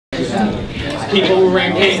people who were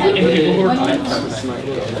engaged and people who were clips.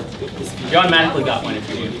 You automatically got one if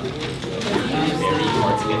you do.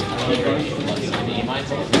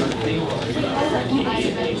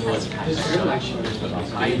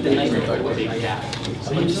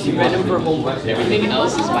 You read them for homework. Everything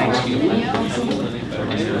else is by two.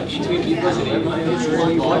 Between equals and A minus,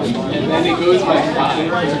 and then it goes by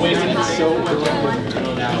 5. Wasting so much effort.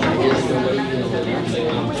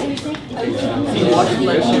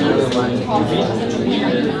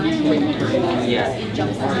 Yeah.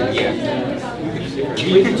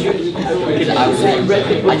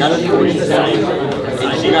 I got a 47,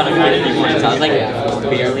 and she got a 51, so I was like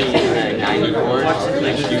barely 94,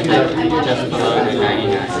 like just below the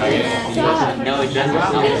 99. No, it doesn't.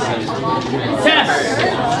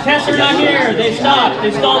 Tests are not here. They stopped.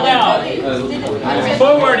 They stalled out.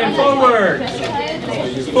 Forward and forward.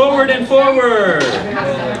 Forward and forward.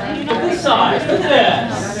 Look at this side. Look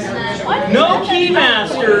at this. No key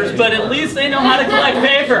masters, but at least they know how to collect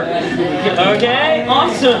paper. Okay?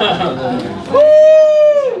 Awesome. Woo!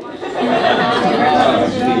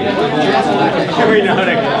 We know how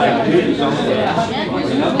to collect.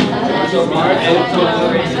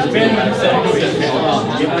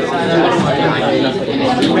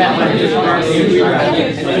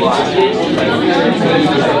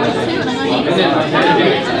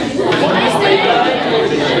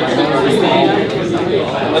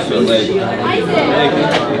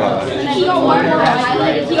 He got one more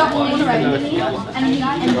highlighted. He got one more highlighted, and he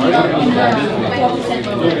got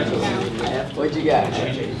 12%. What'd you get?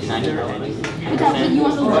 90. You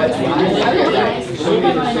want the lowest?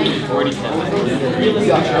 47. You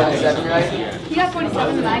got 47, right? He got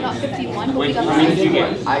 47 and I got 51. Wait, how many did you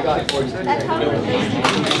get? I got 47. That's how it is.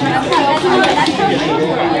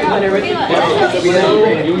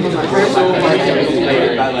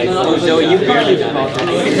 So you probably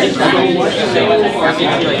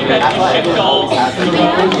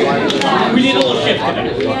we need a little shift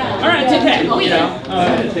today. All right, it's okay. You know,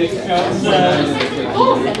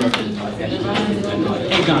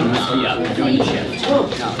 hang on, yeah, doing the shift.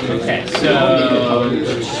 Okay, so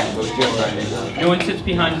no one sits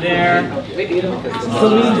behind there.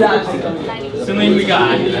 Celine, we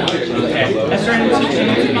got. Okay, Esther,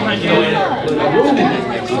 sits behind you.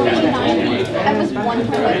 I was 1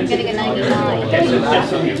 point away from getting a 99. Okay, so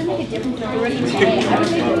that's okay. It doesn't make a difference when we're working today. I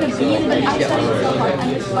was able to be in, but I was trying so hard. I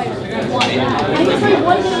was like 1. I was like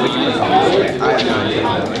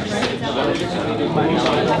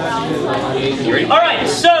 1. All right,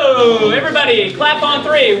 so everybody, clap on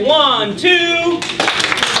 3. 1, 2.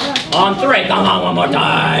 On 3. Come on, one more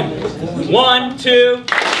time. 1, 2.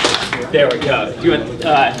 There we go. Do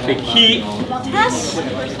the key test.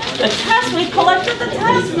 The test. We collected the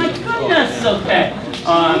test. My goodness. Okay.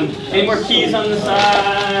 Any more keys on the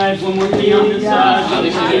side? One more key on the side. One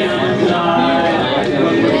more key on the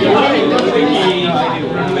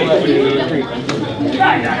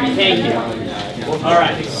side. Thank you. All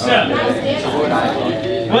right. So,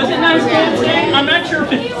 was it nice dancing? I'm not sure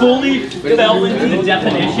if it fully fell into the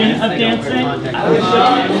definition of dancing, but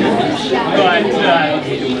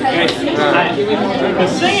the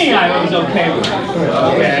singing I was okay with.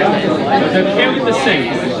 Okay, I was okay with the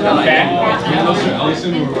singing. Okay.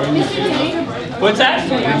 What's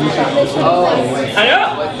that? I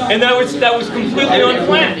know, and that was completely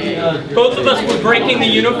unplanned. Both of us were breaking the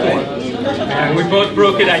uniform, and we both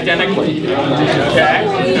broke it identically. Okay,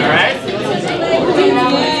 all right.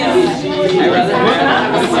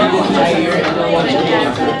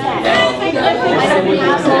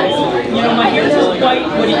 You know, my hair isn't quite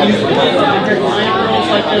what it used to be. My hair line rolls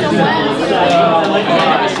like this. So I like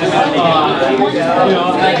that.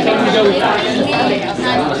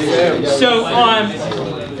 So,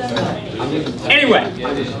 anyway.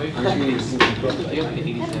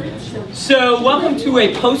 So, welcome to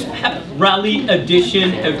a post-pep rally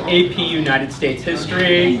edition of AP United States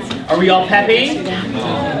History. Are we all peppy? Woo!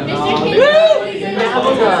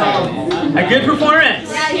 A good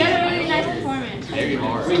performance. Yeah, you had a really nice performance.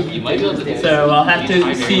 So I'll have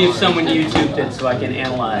to see if someone YouTubed it so I can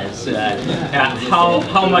analyze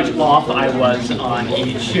how much off I was on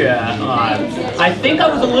each. I think I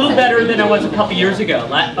was a little better than I was a couple years ago.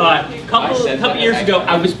 Couple years ago,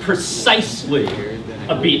 I was precisely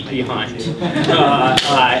a beat behind.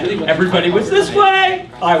 Everybody was this way,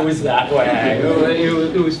 I was that way.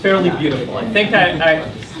 It was fairly beautiful. I think I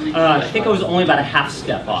was only about a half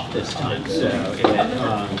step off this time. So yeah,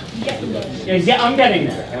 I'm getting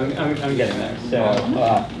there. I'm getting there. So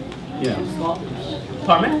you know,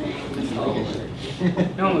 Carmen.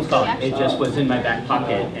 No one was calling. It just was in my back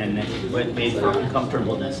pocket and it made for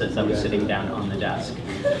uncomfortableness as I was sitting down on the desk.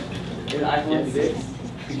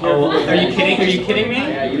 Oh, are you kidding? Are you kidding me?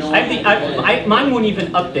 Mine won't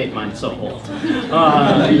even update mine so old. Okay,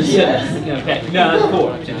 no, that's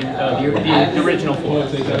 4. The original 4.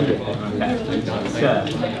 Okay.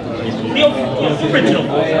 The original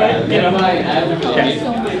 4, right? You know. Okay.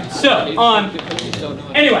 So,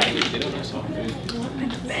 anyway.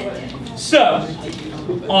 So,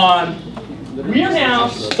 we are now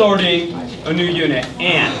starting a new unit,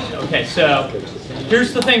 and okay. So,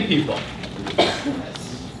 here's the thing, people.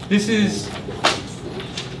 This is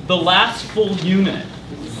the last full unit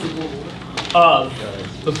of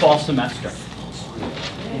the fall semester.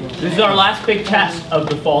 This is our last big test of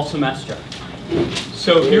the fall semester.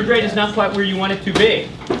 So if your grade is not quite where you want it to be,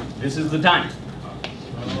 this is the time.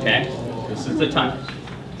 Okay? This is the time.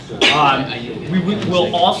 We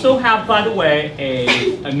will also have, by the way,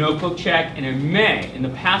 a notebook check and a May. In the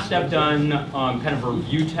past, I've done kind of a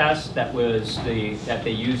review test that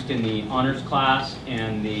they used in the honors class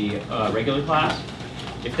and the regular class.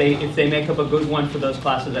 If they make up a good one for those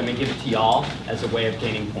classes, I may give it to y'all as a way of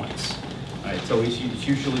gaining points. All right, so it's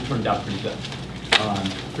usually turned out pretty good.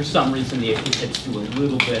 For some reason, the AP kids do a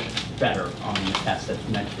little bit better on the test that's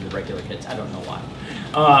meant for the regular kids. I don't know why.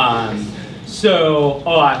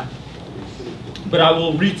 But I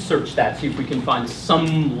will research that, see if we can find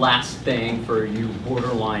some last thing for you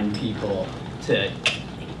borderline people to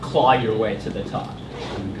claw your way to the top,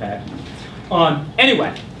 okay?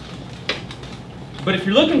 Anyway, but if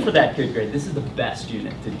you're looking for that good grade, this is the best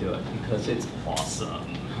unit to do it because it's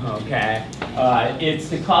awesome, okay? It's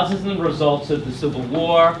the causes and results of the Civil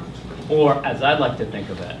War, or as I like to think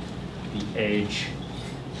of it, the age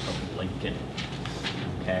of Lincoln,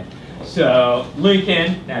 okay? So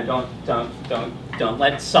Lincoln, now don't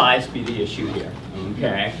let size be the issue here,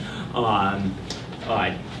 okay?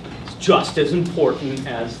 It's just as important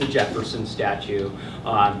as the Jefferson statue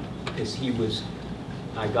because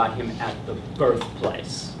I got him at the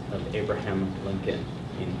birthplace of Abraham Lincoln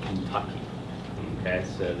in Kentucky. Okay,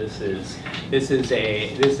 so this is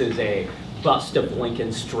a bust of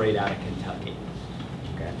Lincoln straight out of Kentucky.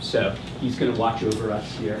 Okay, so he's going to watch over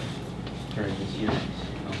us here during this unit.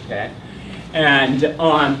 Okay, and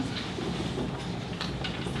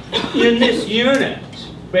in this unit,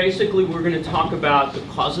 basically we're going to talk about the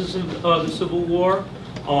causes of the Civil War,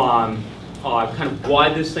 kind of why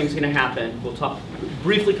this thing's going to happen. We'll talk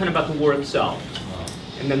briefly kind of about the war itself,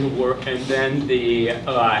 and then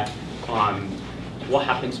what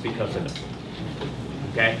happens because of it.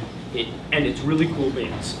 Okay, and it's really cool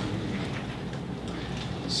beans.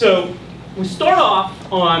 So we start off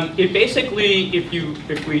on it. Basically, if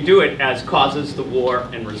we do it as causes, the war,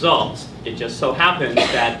 and results, it just so happens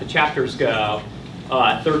that the chapters go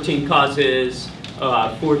 13 causes,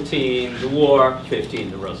 14 the war, 15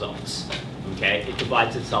 the results. Okay, it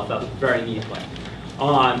divides itself up very neatly.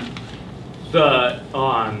 The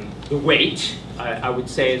weight, I would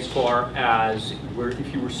say, as far as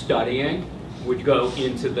if you were studying, would go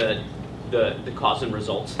into the cause and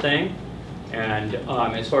results thing. And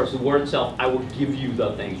as far as the war itself, I will give you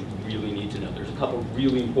the things you really need to know. There's a couple of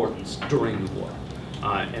really importance during the war,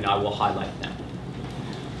 and I will highlight them.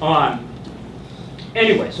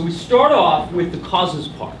 Anyway, so we start off with the causes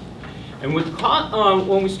part. And with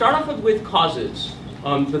when we start off with causes,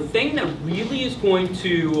 the thing that really is going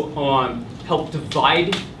to help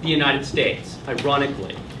divide the United States,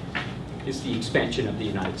 ironically, is the expansion of the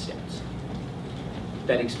United States.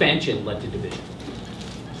 That expansion led to division.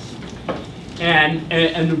 And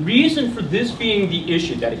the reason for this being the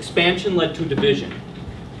issue, that expansion led to division,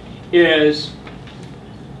 is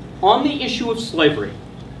on the issue of slavery,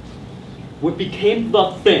 what became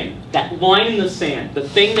the thing, that line in the sand, the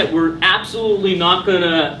thing that we're absolutely not going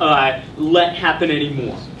to let happen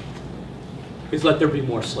anymore, is let there be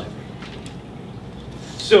more slavery.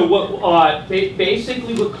 So what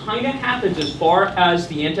basically what kind of happens as far as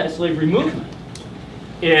the anti-slavery movement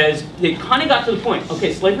is they kind of got to the point,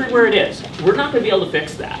 okay, slavery where it is, we're not going to be able to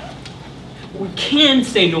fix that. We can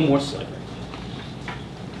say no more slavery.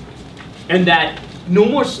 And that no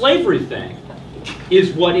more slavery thing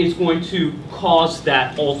is what is going to cause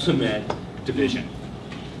that ultimate division,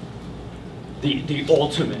 the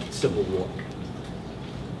ultimate civil war.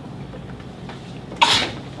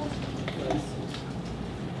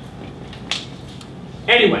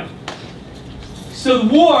 Anyway, so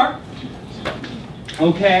the war,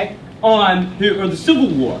 okay, or the Civil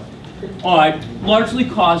War, largely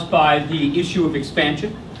caused by the issue of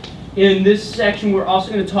expansion. In this section, we're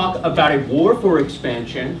also going to talk about a war for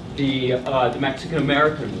expansion, the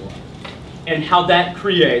Mexican-American War. and how that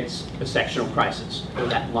creates a sectional crisis, or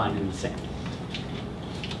that line in the sand.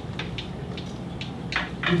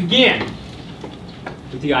 We begin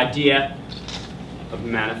with the idea of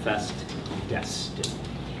manifest destiny.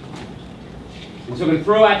 And so I'm going to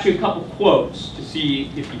throw at you a couple quotes to see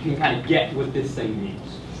if you can kind of get what this thing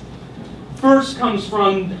means. First comes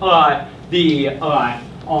from the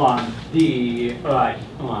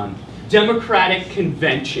Democratic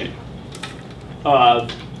Convention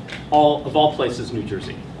of all places, New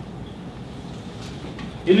Jersey.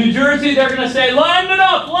 In New Jersey, they're going to say, line it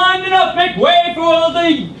up, make way for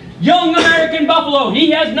the young American buffalo.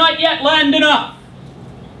 He has not yet landed up.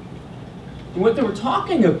 And what they were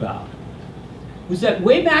talking about was that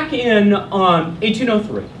way back in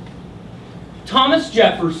 1803, Thomas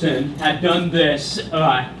Jefferson had done this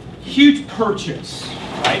huge purchase,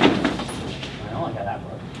 right? I don't like how that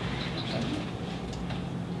works.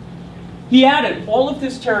 He added all of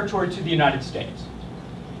this territory to the United States.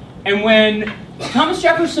 And when Thomas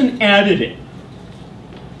Jefferson added it,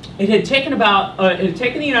 it had taken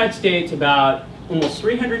the United States about almost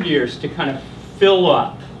 300 years to kind of fill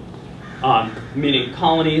up, meaning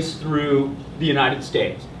colonies through the United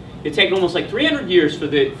States. It's taken almost like 300 years for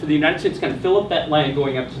the United States to kind of fill up that land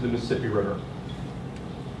going up to the Mississippi River.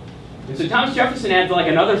 And so Thomas Jefferson adds like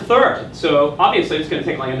another third. So obviously it's going to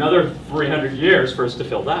take like another 300 years for us to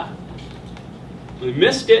fill that. We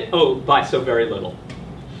missed it, by so very little.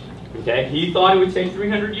 Okay, he thought it would take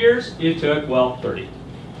 300 years. It took, well, 30.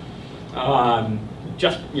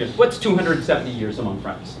 What's 270 years among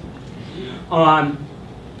friends?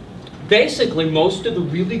 Basically, most of the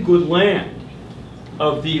really good land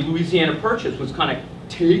of the Louisiana Purchase was kind of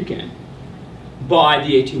taken by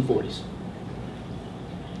the 1840s.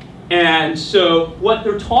 And so what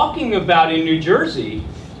they're talking about in New Jersey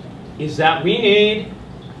is that we need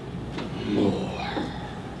more.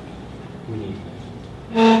 We need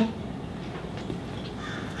more.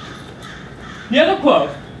 The other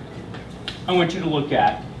quote I want you to look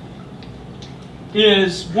at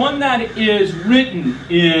is one that is written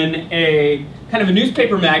in a kind of a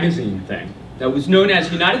newspaper magazine thing that was known as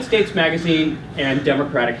United States Magazine and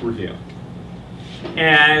Democratic Review.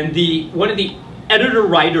 And one of the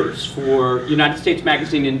editor-writers for United States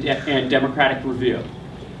Magazine and Democratic Review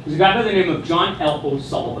was a guy by the name of John L.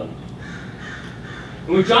 O'Sullivan.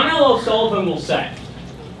 And what John L. O'Sullivan will say,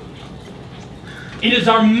 it is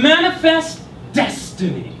our manifest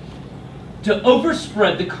destiny to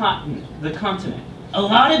overspread the continent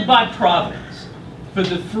allotted by Providence for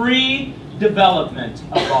the free development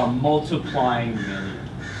of our multiplying millions.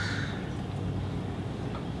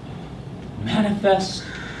 Manifest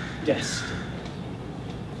destiny.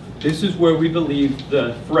 This is where we believe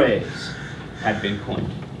the phrase had been coined.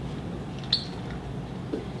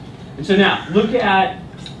 And so now, look at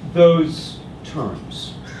those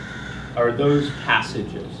terms, or those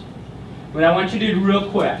passages. What I want you to do real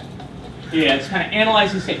quick is kind of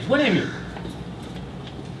analyze these statements. What do they mean?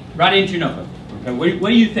 Write it into your notebook. Okay, what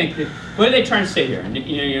do you think? What are they trying to say here? And,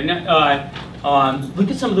 look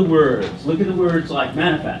at some of the words. Look at the words like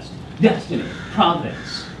manifest, destiny,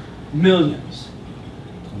 providence, millions.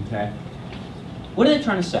 Okay? What are they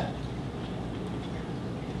trying to say?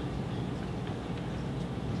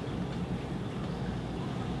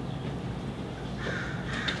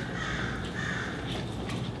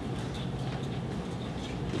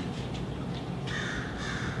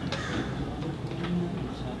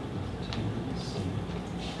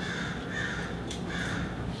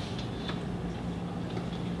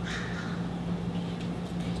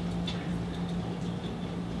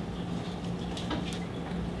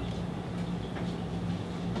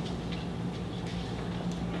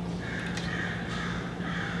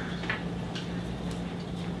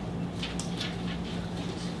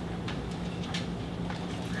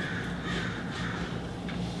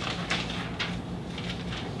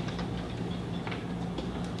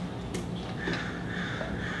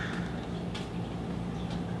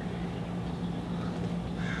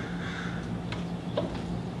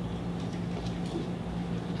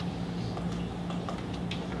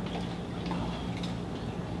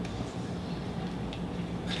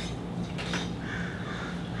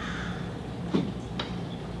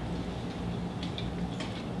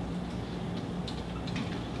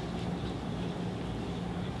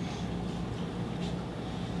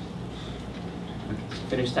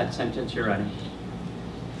 Finish that sentence you're writing.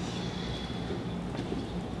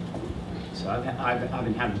 So I've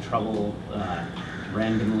been having trouble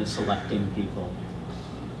randomly selecting people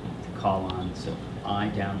to call on, so I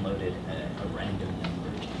downloaded a random number.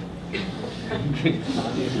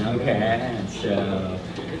 Okay, so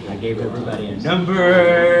I gave everybody a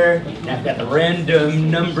number. And I've got the random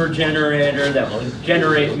number generator that will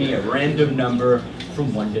generate me a random number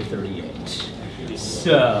from 1 to 38.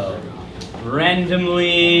 So,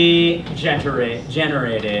 randomly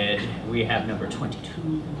generated, we have number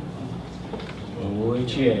 22,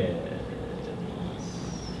 which is...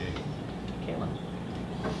 Caitlin,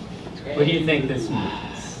 what do you think this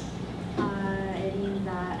means? It means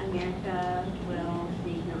that America will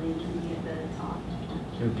make millions and be at the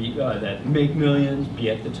top. That make millions, be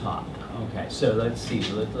at the top. Okay, so let's see.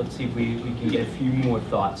 Let's see if we can get a few more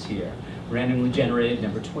thoughts here. Randomly generated,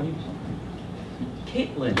 number 21.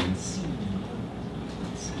 Caitlin, C.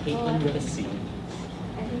 Caitlin with a C.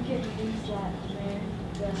 I think it means that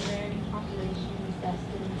the American population is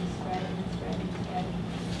destined to spread and spread and spread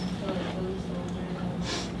until it goes over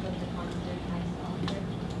what the constant high offer.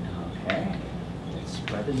 Okay. Let's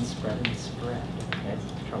spread and spread and spread. Okay, let's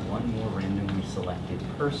try one more randomly selected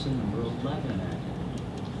person, number 11.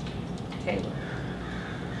 Taylor.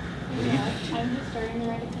 I'm just starting to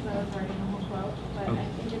write it because I was writing the whole quote, but I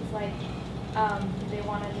think it's like they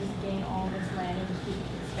want to just gain all this land and just keep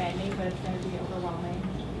expanding, but it's going to be overwhelming.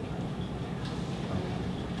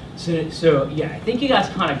 So yeah, I think you guys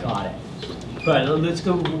kind of got it. But let's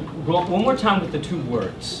go one more time with the two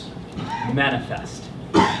words. Manifest.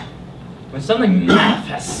 When something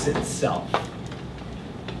manifests itself,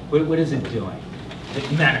 what is it doing?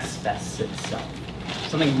 It manifests itself.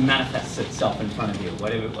 Something manifests itself in front of you.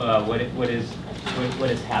 What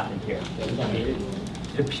has happened here?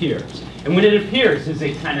 It appears. And when it appears, is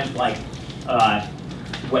it kind of like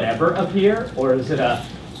whatever appear, or is it a...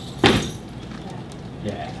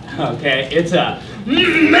 Yeah, okay, it's a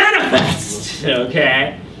manifest,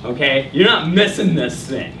 okay? Okay, you're not missing this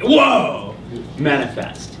thing. Whoa!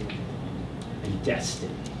 Manifest. And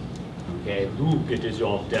destiny. Okay, look, it is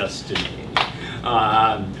your destiny.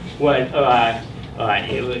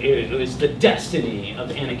 It was the destiny of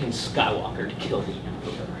Anakin Skywalker to kill the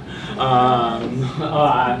Emperor.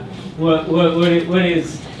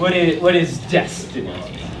 What is destiny?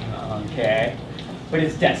 Okay, what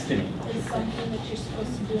is destiny? It's something that you're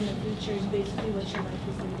supposed to do in the future is basically what your life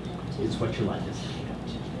is leading up to. It's what your life is leading up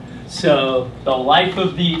to. So the life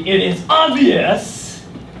of the, it is obvious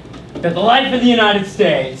that the life of the United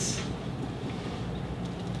States,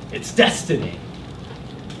 its destiny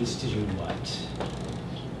is to do what?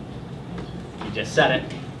 You just said it.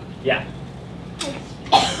 Yeah.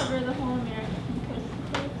 Cover the whole America from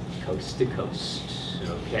coast to coast. Coast to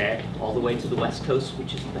coast. Okay. All the way to the West Coast,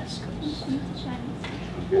 which is the best coast.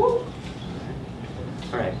 Okay.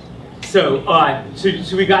 All right. So,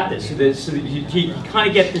 so we got this. So you kind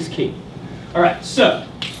of get this key. All right. So.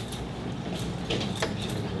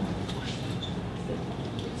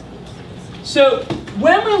 So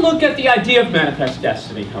when we look at the idea of manifest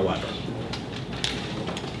destiny, however,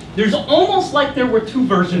 there's almost like there were two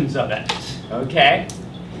versions of it. Okay.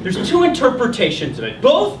 There's two interpretations of it.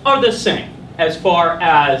 Both are the same as far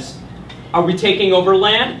as, are we taking over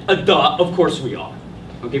land? Duh, of course we are.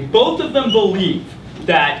 Okay, both of them believe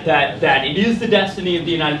that it is the destiny of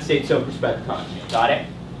the United States over-spread continent. Got it?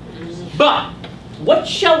 But what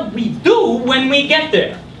shall we do when we get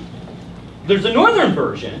there? There's a northern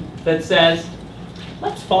version that says,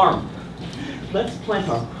 let's farm. Let's plant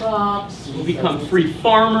our crops. We'll become free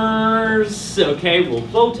farmers. Okay, we'll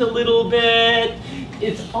vote a little bit.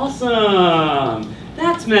 It's awesome.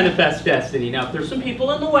 That's manifest destiny. Now, if there's some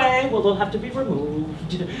people in the way, well, they'll have to be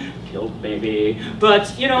removed, killed maybe.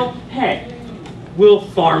 But, you know, hey, we'll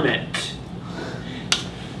farm it.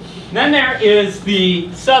 Then there is the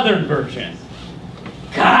southern version.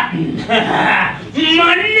 Cotton.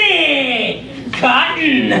 Money.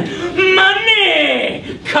 Cotton.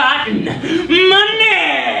 Money. Cotton.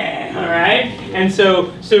 Money. All right? And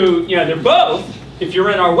so you know, they're both, if you're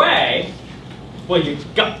in our way, well, you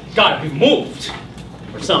gotta be moved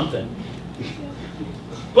or something.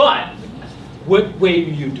 But what way are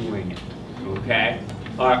you doing it? Okay?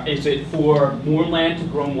 Is it for more land to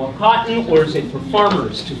grow more cotton, or is it for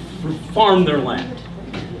farmers to farm their land?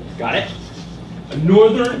 Got it? A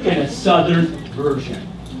northern and a southern version.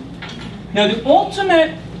 Now, the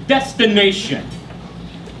ultimate destination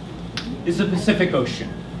is the Pacific Ocean.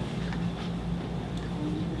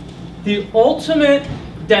 The ultimate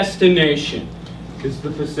destination is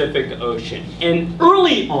the Pacific Ocean. And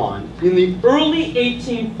early on, in the early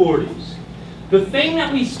 1840s, the thing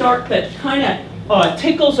that we start that kind of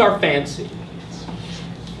tickles our fancy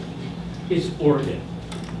is Oregon.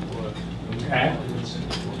 Okay?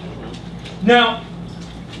 Now,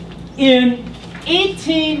 in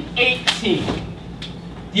 1818,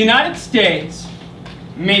 the United States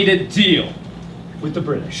made a deal with the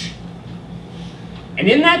British. And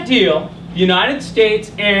in that deal, the United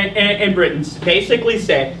States and Britain basically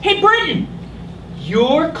say, hey Britain,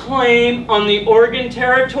 your claim on the Oregon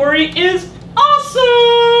Territory is awesome!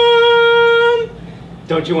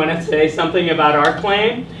 Don't you want to say something about our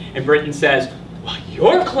claim? And Britain says, well,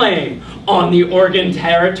 your claim on the Oregon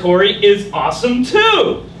Territory is awesome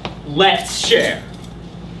too. Let's share.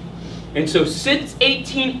 And so since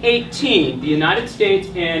 1818, the United States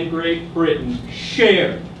and Great Britain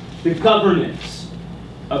shared the governance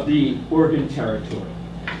of the Oregon Territory.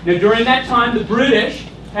 Now during that time, the British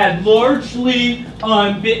had largely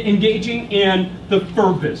been engaging in the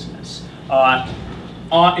fur business.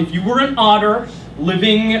 If you were an otter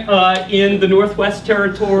living in the Northwest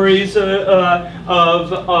Territories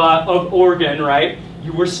of Oregon, right,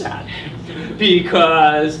 you were sad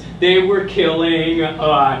because they were killing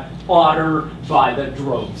otter by the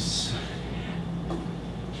droves.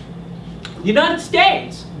 The United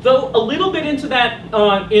States, though a little bit into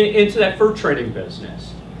that fur trading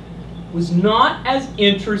business, was not as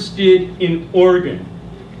interested in Oregon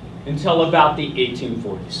until about the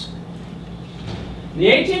 1840s. In the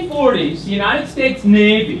 1840s, the United States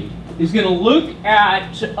Navy is going to look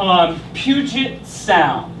at Puget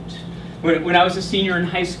Sound. When I was a senior in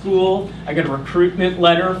high school, I got a recruitment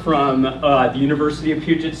letter from the University of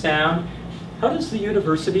Puget Sound. How does the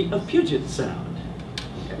University of Puget sound?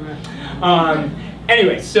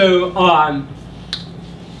 Anyway, so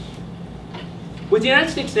what the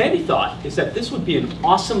United States Navy thought is that this would be an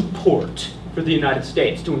awesome port for the United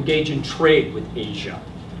States to engage in trade with Asia.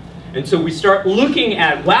 And so we start looking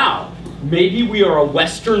at, wow, maybe we are a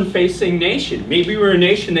Western-facing nation. Maybe we're a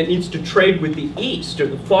nation that needs to trade with the East or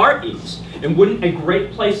the Far East. And wouldn't a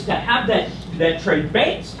great place to have that trade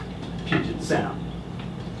based? Puget Sound.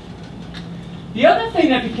 The other thing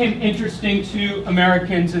that became interesting to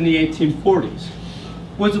Americans in the 1840s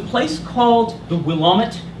was a place called the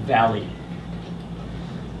Willamette Valley.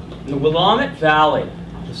 In the Willamette Valley,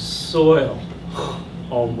 the soil,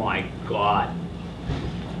 oh my God.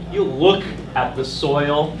 You look at the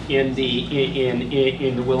soil in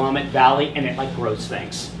the Willamette Valley and it like grows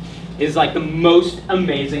things. It's like the most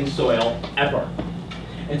amazing soil ever.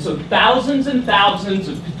 And so thousands and thousands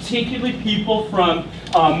of particularly people from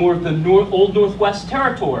more of the Old Northwest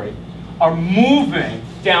Territory are moving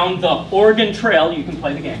down the Oregon Trail, you can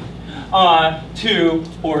play the game, to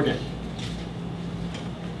Oregon.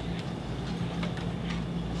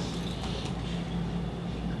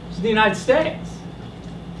 So the United States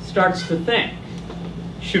starts to think,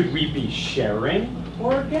 should we be sharing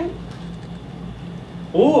Oregon?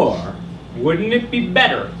 Or wouldn't it be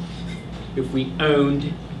better if we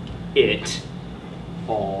owned it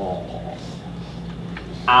all?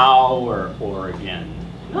 Our Oregon,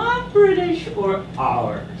 not British or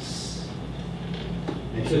ours.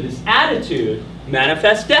 And so this attitude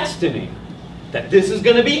manifests destiny, that this is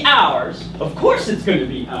going to be ours, of course it's going to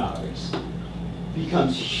be ours,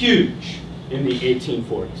 becomes huge in the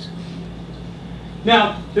 1840s.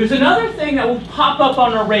 Now, there's another thing that will pop up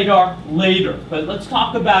on our radar later, but let's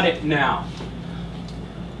talk about it now.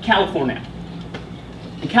 California.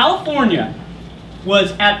 And California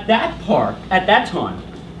was at that time,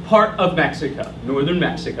 part of Mexico, northern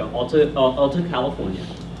Mexico, Alta California.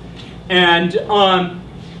 And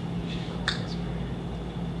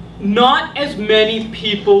not as many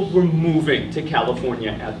people were moving to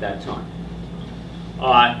California at that time.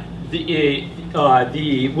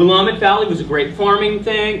 The Willamette Valley was a great farming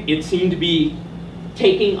thing. It seemed to be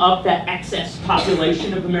taking up that excess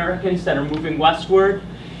population of Americans that are moving westward.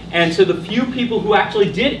 And so the few people who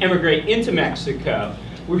actually did emigrate into Mexico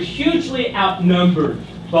were hugely outnumbered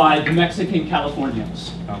by the Mexican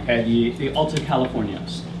Californios, okay, the Alta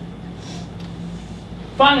Californios.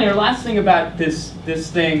 Finally, our last thing about this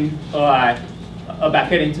thing about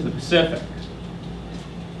getting to the Pacific.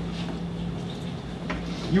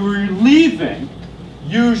 You were leaving,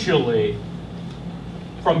 usually,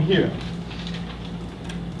 from here.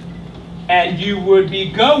 And you would be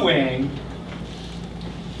going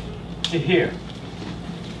to here.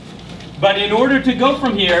 But in order to go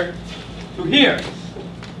from here to here,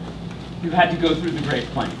 you had to go through the Great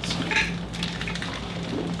Plains.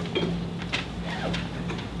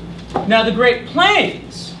 Now, the Great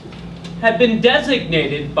Plains had been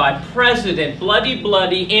designated by President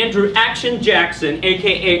Bloody Andrew Action Jackson,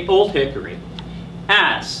 aka Old Hickory,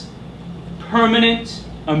 as permanent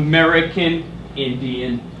American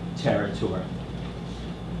Indian territory.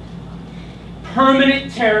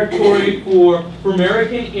 Permanent territory for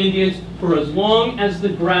American Indians for as long as the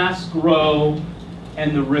grass grows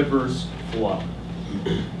and the rivers flow.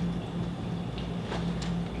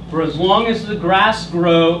 For as long as the grass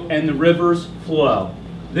grow and the rivers flow,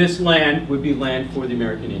 this land would be land for the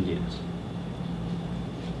American Indians.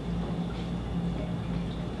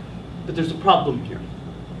 But there's a problem here.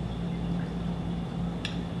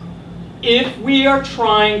 If we are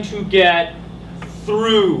trying to get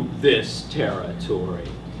through this territory,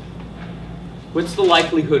 what's the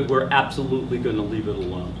likelihood we're absolutely going to leave it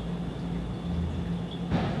alone?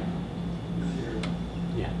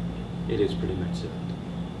 Yeah, it is pretty much zero.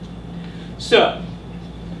 So,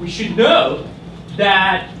 we should know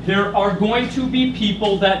that there are going to be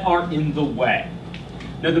people that are in the way.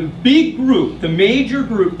 Now the big group, the major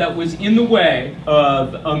group that was in the way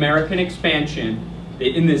of American expansion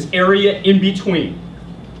in this area in between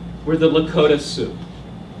were the Lakota Sioux.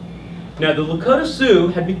 Now the Lakota Sioux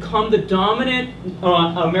had become the dominant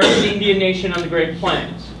American Indian nation on the Great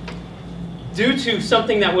Plains due to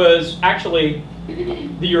something that was actually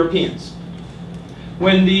the Europeans.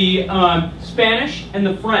 When the Spanish and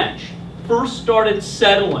the French first started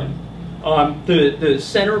settling the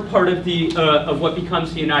center part of what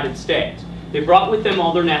becomes the United States, they brought with them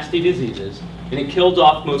all their nasty diseases, and it killed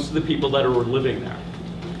off most of the people that were living there.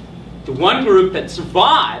 The one group that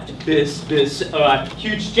survived this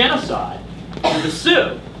huge genocide were the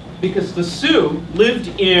Sioux, because the Sioux lived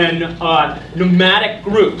in nomadic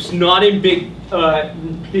groups, not in big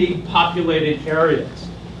populated areas.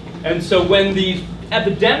 And so when these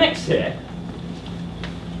epidemics hit,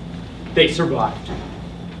 they survived.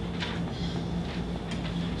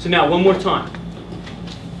 So now, one more time.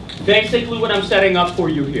 Basically what I'm setting up for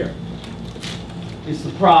you here is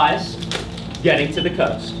the prize, getting to the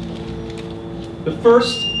coast. The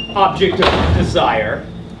first object of desire,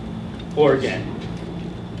 Oregon.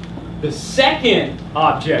 The second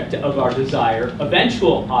object of our desire,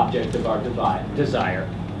 eventual object of our desire,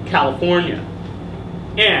 California.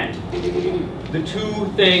 And the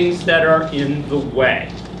two things that are in the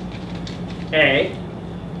way. A,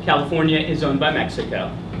 California is owned by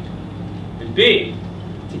Mexico. And B,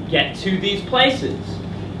 to get to these places,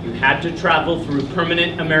 you had to travel through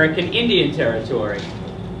permanent American Indian territory,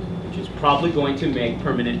 which is probably going to make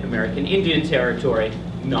permanent American Indian territory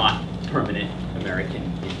not permanent American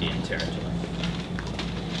Indian territory.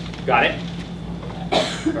 Got it?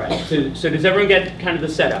 All right, so does everyone get kind of the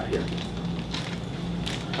setup here?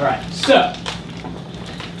 All right, so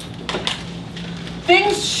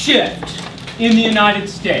things shift in the United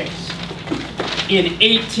States in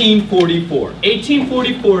 1844.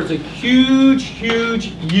 1844 is a huge, huge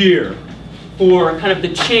year for kind of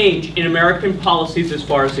the change in American policies as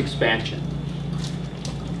far as expansion.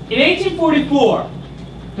 In 1844,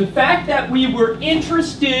 the fact that we were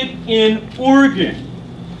interested in Oregon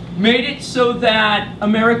made it so that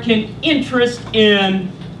American interest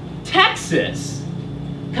in Texas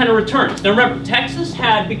kind of returns. Now remember, Texas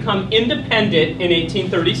had become independent in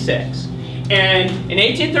 1836. And in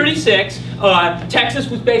 1836, Texas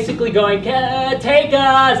was basically going, take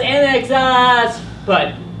us, annex us,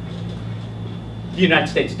 but the United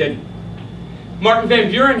States didn't. Martin Van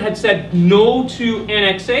Buren had said no to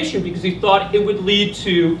annexation because he thought it would lead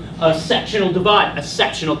to a sectional divide, a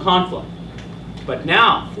sectional conflict. But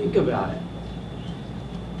now, think about it.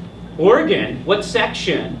 Oregon, what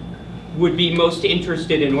section would be most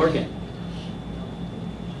interested in Oregon?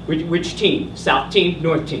 Which team? South team,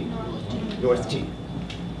 North team? North team.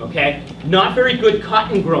 Okay? Not very good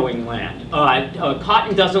cotton growing land.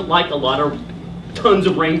 Cotton doesn't like a lot of tons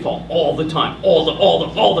of rainfall all the time, all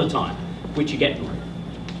the time, which you get in Oregon.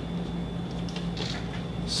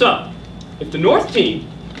 So, if the North team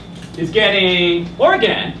is getting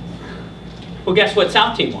Oregon, well, guess what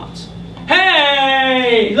South team wants?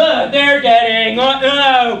 Hey, look, they're getting,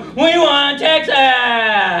 we want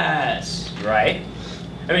Texas, right?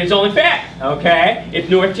 I mean, it's only fair, okay? If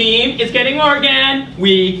North team is getting Oregon,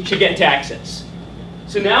 we should get Texas.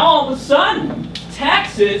 So now all of a sudden,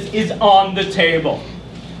 Texas is on the table.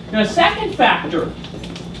 Now, a second factor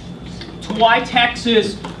to why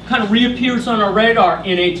Texas kind of reappears on our radar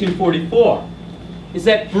in 1844 is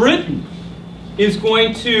that Britain is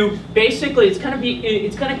going to basically, it's going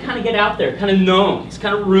to kind of get out there, kind of known, it's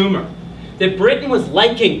kind of rumor that Britain was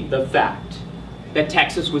liking the fact that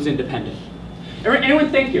Texas was independent. Anyone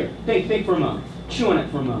think here? Think for a moment. Chew on it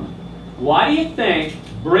for a moment. Why do you think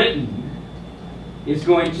Britain is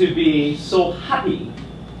going to be so happy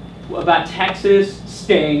about Texas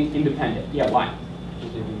staying independent? Yeah, why?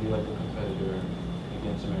 Because they would be like a competitor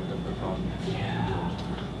against America for colony.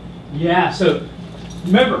 Yeah, so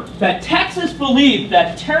remember that Texas believed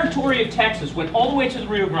that territory of Texas went all the way to the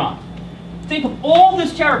Rio Grande. Think of all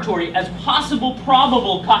this territory as possible,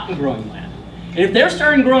 probable cotton growing land. And if they're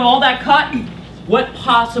starting growing all that cotton, what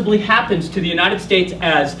possibly happens to the United States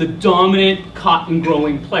as the dominant cotton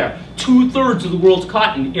growing player. 2/3 of the world's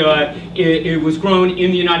cotton it was grown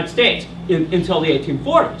in the United States until the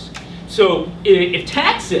 1840s. So if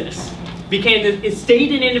Texas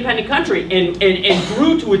stayed an independent country and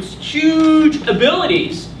grew to its huge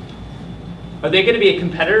abilities, are they going to be a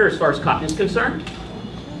competitor as far as cotton is concerned?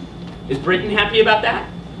 Is Britain happy about that?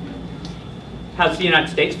 How's the United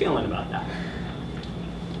States feeling about that?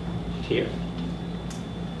 Here.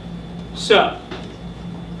 So,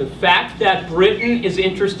 the fact that Britain is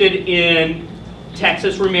interested in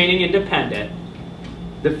Texas remaining independent,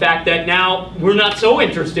 the fact that now we're not so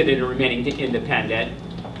interested in remaining independent,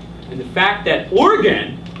 and the fact that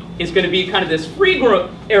Oregon is going to be kind of this free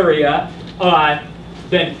growth area,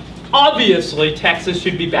 then obviously Texas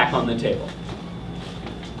should be back on the table.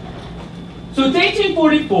 So it's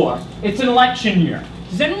 1844. It's an election year.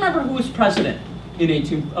 Does anyone remember who was president in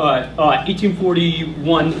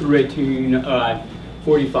 1841 through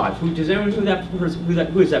 1845? Does anyone know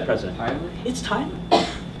who is that president? Tyler? It's Tyler.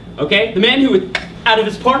 Okay, the man who was out of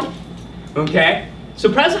his party. Okay,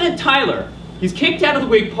 so President Tyler, he's kicked out of the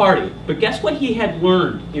Whig Party, but guess what he had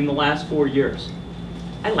learned in the last 4 years?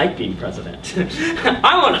 I like being president.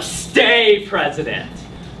 I want to stay president.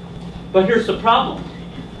 But here's the problem.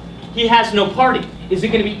 He has no party. Is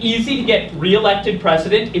it going to be easy to get re-elected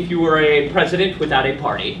president if you were a president without a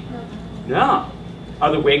party? No. Are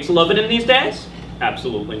the Whigs loving him these days?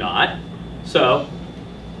 Absolutely not. So,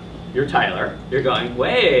 you're Tyler. You're going,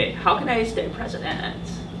 wait, how can I stay president?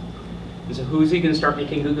 And so who's he going to start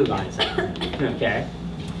making goo-goo eyes at? Okay.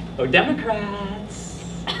 Oh, Democrats.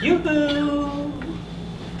 Yoo-hoo.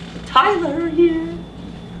 Tyler here.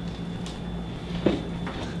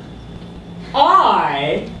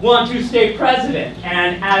 I want to stay president,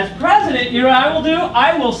 and as president, you know what I will do?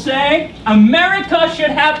 I will say, America should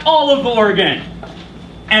have all of Oregon,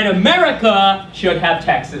 and America should have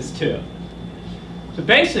Texas too. So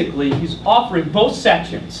basically, he's offering both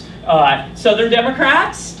sections. Southern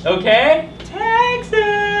Democrats, okay,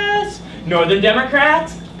 Texas. Northern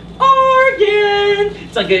Democrats, Oregon.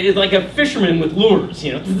 It's like a fisherman with lures,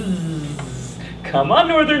 you know. Come on,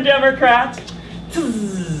 Northern Democrats.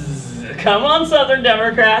 Come on, Southern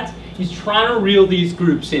Democrats. He's trying to reel these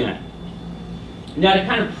groups in. Now, to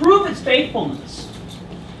kind of prove his faithfulness,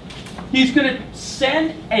 he's going to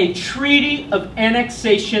send a treaty of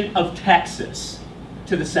annexation of Texas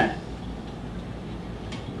to the Senate.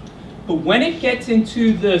 But when it gets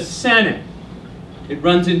into the Senate, it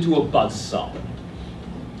runs into a buzzsaw.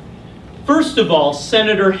 First of all,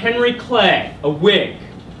 Senator Henry Clay, a Whig,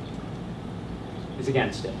 is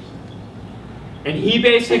against it. And he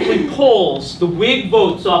basically pulls the Whig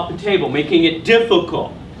votes off the table, making it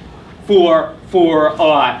difficult for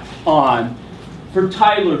Tyler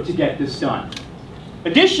to get this done.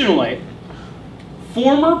 Additionally,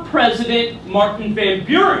 former President Martin Van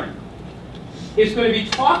Buren is going to be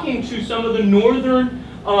talking to some of the Northern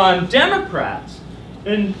Democrats,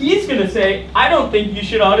 and he's going to say, I don't think you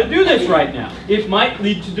should ought to do this right now. It might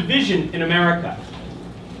lead to division in America.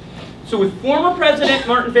 So with former President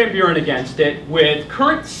Martin Van Buren against it, with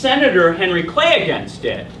current Senator Henry Clay against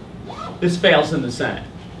it, this fails in the Senate.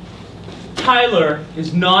 Tyler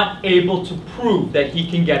is not able to prove that he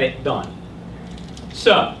can get it done.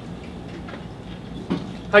 So,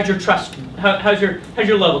 how's your trust? How's your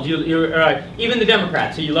level? Even the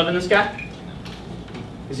Democrats, are you loving this guy?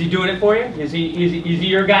 Is he doing it for you? Is he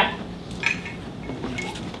your guy?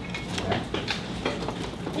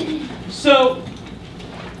 So,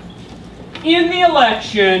 in the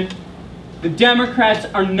election, the Democrats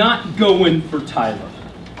are not going for Tyler.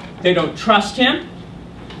 They don't trust him.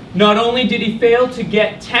 Not only did he fail to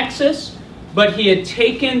get Texas, but he had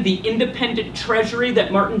taken the independent treasury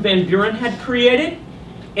that Martin Van Buren had created,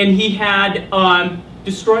 and he had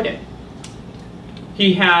destroyed it.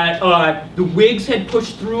 He had, the Whigs had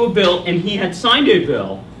pushed through a bill, and he had signed a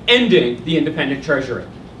bill ending the independent treasury.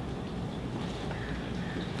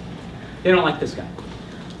 They don't like this guy.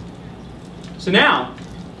 So now,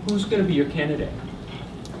 who's going to be your candidate?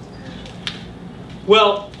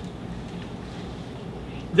 Well,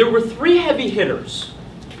 there were 3 heavy hitters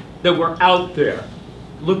that were out there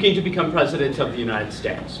looking to become president of the United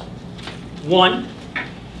States. One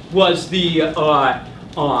was a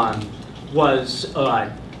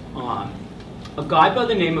guy by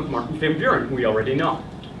the name of Martin Van Buren, who we already know.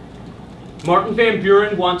 Martin Van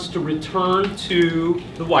Buren wants to return to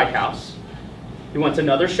the White House. He wants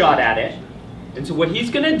another shot at it. And so what he's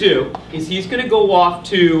going to do is he's going to go off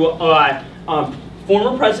to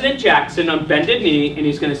former President Jackson on bended knee, and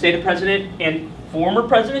he's going to say to former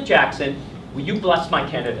President Jackson, will you bless my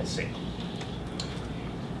candidacy?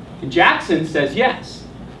 And Jackson says yes,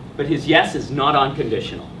 but his yes is not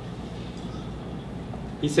unconditional.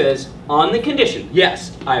 He says, on the condition,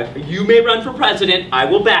 yes, you may run for president, I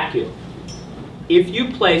will back you, if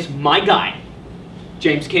you place my guy,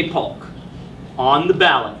 James K. Polk, on the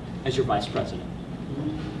ballot as your vice president.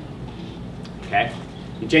 Okay?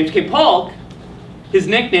 And James K. Polk, his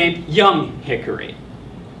nickname, Young Hickory,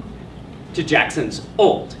 to Jackson's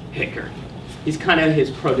Old Hickory. He's kind of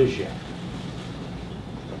his protege.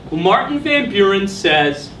 Well, Martin Van Buren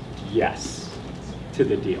says yes to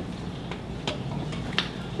the deal.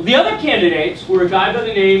 Well, the other candidates were a guy by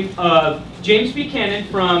the name of James Buchanan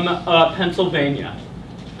from Pennsylvania,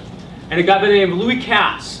 and a guy by the name of Louis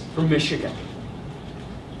Cass from Michigan.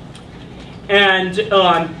 And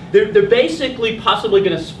they're basically possibly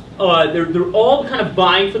going to, they're all kind of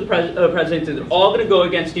vying for the presidency. They're all going to go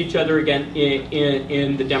against each other again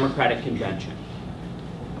in the Democratic convention.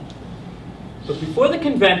 But before the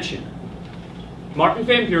convention, Martin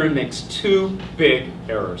Van Buren makes two big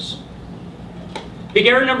errors. Big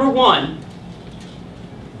error number one,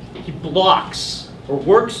 he blocks, or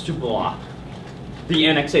works to block, the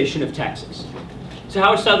annexation of Texas. So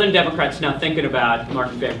how are Southern Democrats now thinking about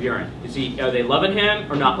Martin Van Buren? Are they loving him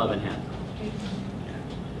or not loving him?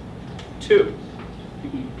 Two,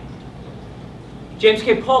 James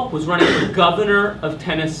K. Polk was running for governor of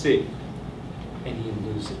Tennessee, and he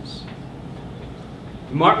loses.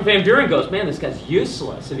 Martin Van Buren goes, man, this guy's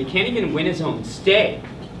useless. If he can't even win his own state,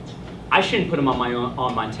 I shouldn't put him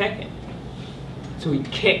on my ticket. So he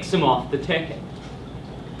kicks him off the ticket.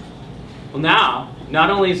 Well, now, not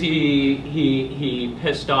only is he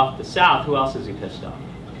pissed off the South, who else is he pissed off?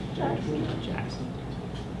 Jackson.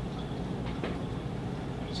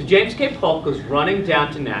 So James K. Polk goes running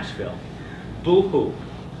down to Nashville. Boo-hoo.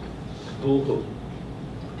 Boo-hoo.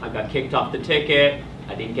 I got kicked off the ticket.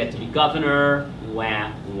 I didn't get to be governor.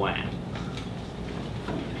 Wah, wah.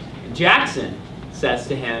 And Jackson says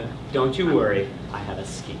to him, don't you worry, I have a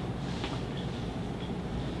scheme.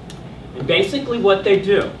 And basically what they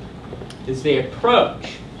do is they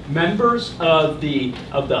approach members of the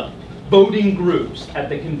voting groups at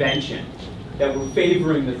the convention that were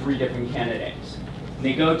favoring the three different candidates. And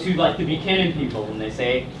they go to like the Buchanan people and they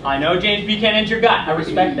say, I know James Buchanan's your guy, I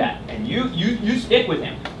respect that, and you stick with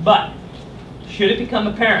him. But should it become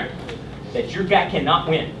apparent that your guy cannot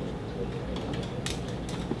win,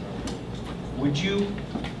 would you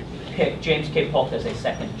pick James K. Polk as a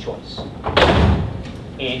second choice?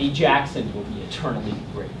 Andy Jackson will be eternally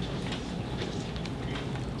great.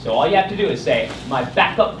 So all you have to do is say, my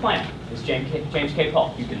backup plan is James K.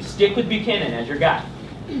 Polk. You can stick with Buchanan as your guy.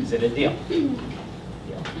 Is it a deal? Deal.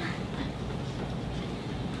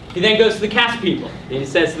 He then goes to the Cass people. And he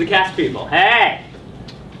says to the Cass people, hey,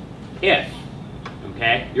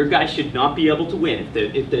 your guy should not be able to win.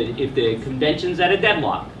 If the convention's at a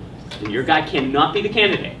deadlock, and your guy cannot be the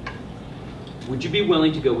candidate, would you be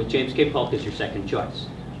willing to go with James K. Polk as your second choice?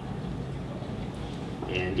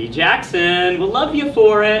 Andy Jackson will love you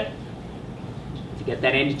for it. To get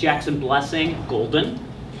that Andy Jackson blessing, golden.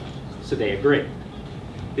 So they agree.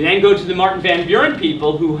 They then go to the Martin Van Buren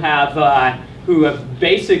people who have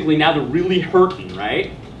basically, now they're really hurting,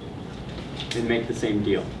 right? And make the same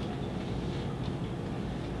deal.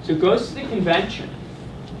 So it goes to the convention.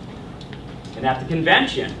 And at the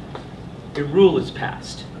convention, a rule is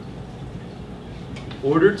passed.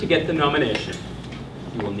 In order to get the nomination,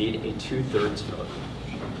 you will need a 2/3 vote.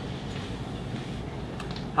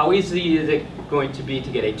 How easy is it going to be to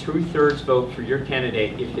get a 2/3 vote for your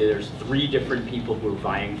candidate if there's 3 different people who are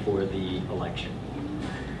vying for the election?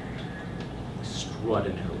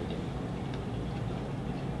 Extraordinarily.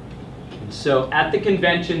 And so at the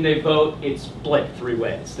convention they vote, it's split 3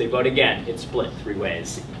 ways. They vote again, it's split 3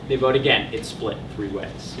 ways. They vote again, it's split 3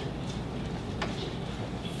 ways.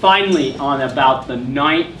 Finally, on about the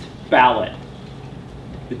 9th ballot,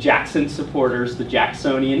 the Jackson supporters, the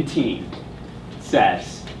Jacksonian team,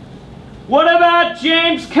 says, what about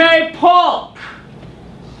James K. Polk?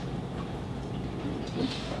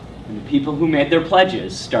 And the people who made their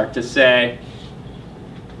pledges start to say,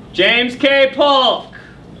 James K. Polk.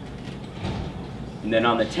 And then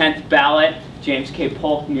on the 10th ballot, James K.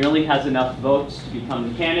 Polk nearly has enough votes to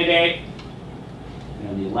become the candidate. And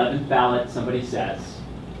on the 11th ballot, somebody says,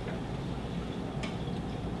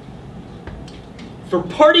 for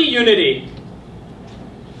party unity,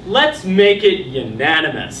 let's make it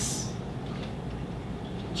unanimous.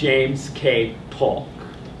 James K. Polk.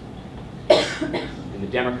 And the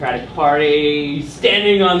Democratic Party,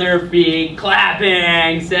 standing on their feet,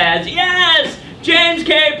 clapping, says, yes, James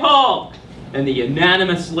K. Polk. And they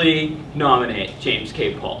unanimously nominate James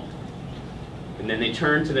K. Polk And then they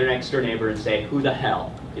turn to their next door neighbor and say, who the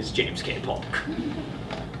hell is James K. Polk?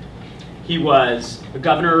 He was a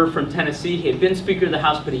governor from Tennessee. He had been Speaker of the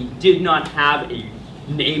House, but he did not have a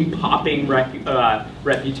name-popping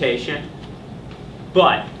reputation.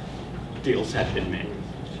 But deals had been made.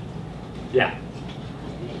 Yeah.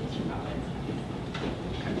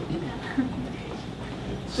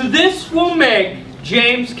 So this will make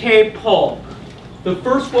James K. Polk the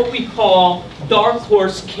first what we call dark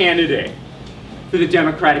horse candidate for the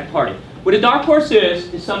Democratic Party. What a dark horse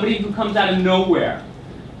is somebody who comes out of nowhere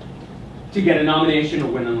to get a nomination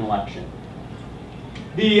or win an election.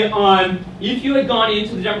 If you had gone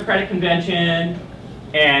into the Democratic Convention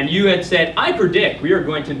and you had said, I predict we are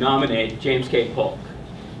going to nominate James K. Polk,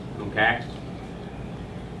 okay?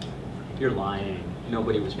 You're lying.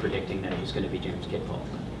 Nobody was predicting that it was going to be James K. Polk.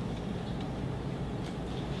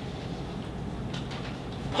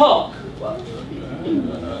 Polk. Well,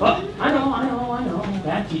 I know.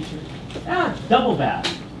 Bad teacher. Ah, double bad.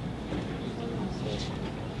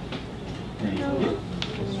 Thank you.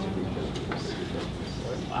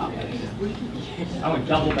 Wow. I went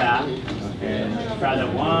double bad. Okay, let's try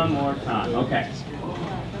that one more time. Okay.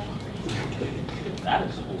 That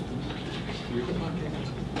is cool.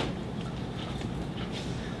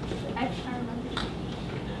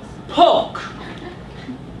 Polk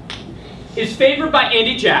is favored by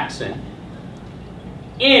Andy Jackson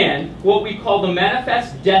in what we call the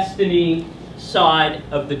manifest destiny side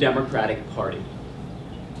of the Democratic Party.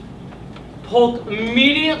 Polk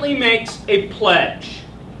immediately makes a pledge.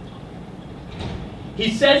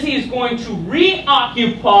 He says he is going to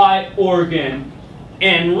reoccupy Oregon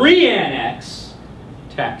and re-annex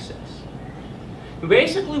Texas.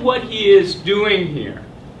 Basically what he is doing here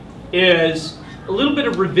is a little bit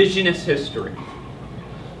of revisionist history.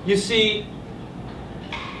 You see,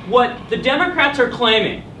 what the Democrats are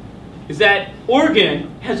claiming is that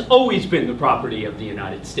Oregon has always been the property of the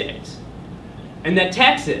United States, and that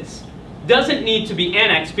Texas doesn't need to be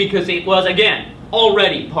annexed because it was, again,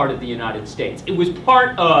 already part of the United States. It was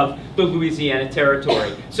part of the Louisiana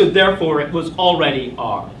Territory, so therefore it was already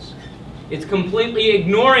ours. It's completely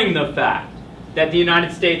ignoring the fact that the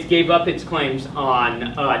United States gave up its claims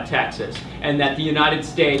on Texas, and that the United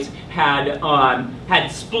States had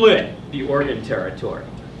split the Oregon Territory.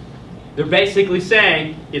 They're basically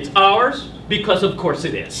saying it's ours because of course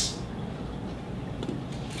it is.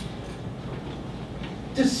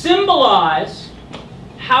 To symbolize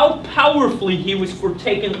how powerfully he was for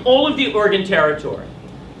taking all of the Oregon Territory,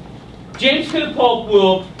 James K. Polk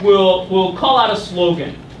will call out a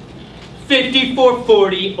slogan,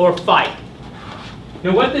 54-40 or fight.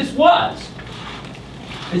 Now what this was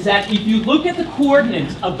is that if you look at the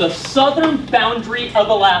coordinates of the southern boundary of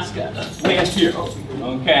Alaska, way up here,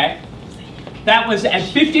 okay, that was at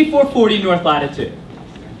 5440 north latitude.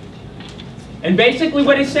 And basically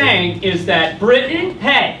what he's saying is that Britain,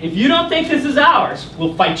 hey, if you don't think this is ours,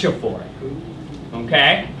 we'll fight you for it.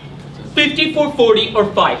 Okay? 5440 or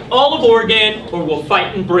fight. All of Oregon, or we'll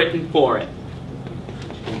fight in Britain for it.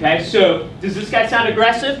 Okay, so does this guy sound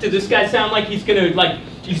aggressive? Does this guy sound like he's gonna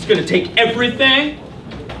take everything?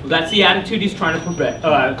 Well, that's the attitude he's trying to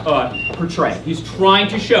portray. He's trying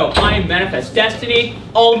to show, I am manifest destiny.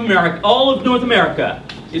 All of America, all of North America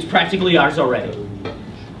is practically ours already.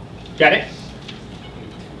 Get it?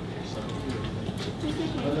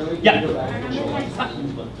 Yeah.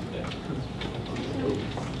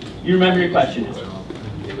 You remember your question?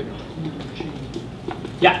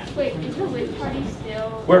 Yeah. Wait, is the Whig Party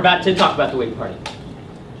still... We're about to talk about the Whig Party.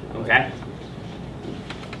 Okay?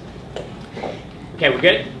 Okay, we're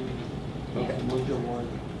good? Okay.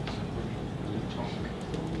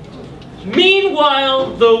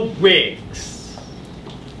 Meanwhile, the Whigs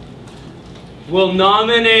will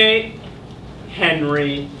nominate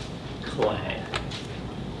Henry Clay.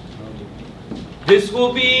 This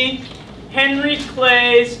will be Henry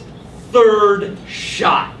Clay's third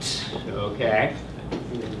shot. Okay?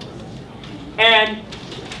 And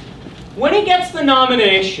when he gets the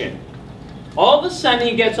nomination, all of a sudden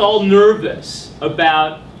he gets all nervous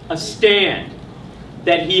about a stand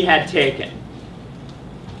that he had taken.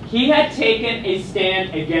 He had taken a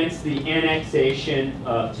stand against the annexation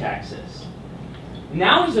of Texas.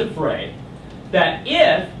 Now he's afraid that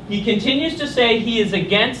if he continues to say he is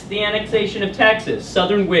against the annexation of Texas,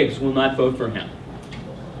 Southern Whigs will not vote for him.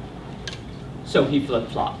 So he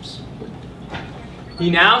flip-flops. He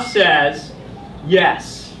now says,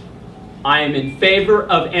 yes, I am in favor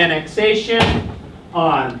of annexation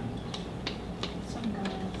on...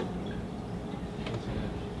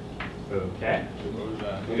 Okay.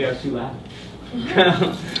 Maybe I was too loud.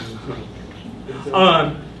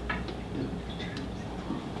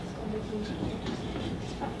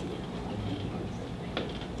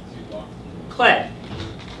 Clay.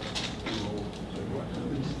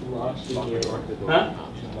 Huh?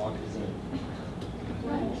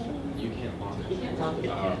 You can't lock it.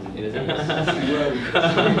 It isn't.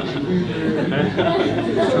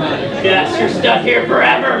 Yes, you're stuck here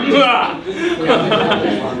forever.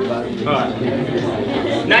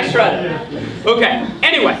 Nice try. Okay,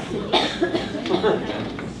 anyway.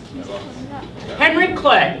 Henry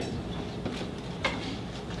Clay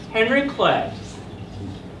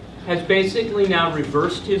has basically now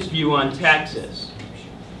reversed his view on Texas,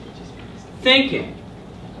 thinking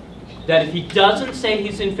that if he doesn't say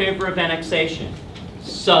he's in favor of annexation,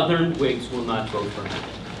 Southern Whigs will not vote for him.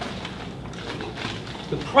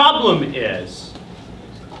 The problem is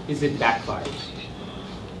it backfires.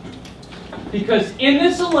 Because in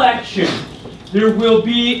this election, there will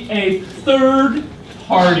be a third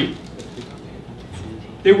party.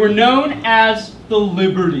 They were known as the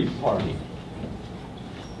Liberty Party.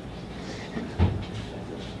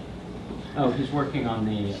 Oh, he's working on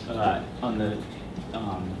the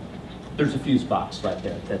there's a fuse box right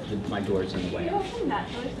there. My door's in the way.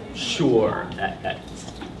 Sure.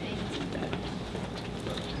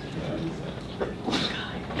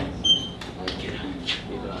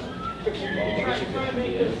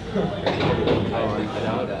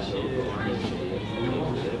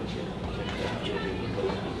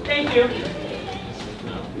 Thank you.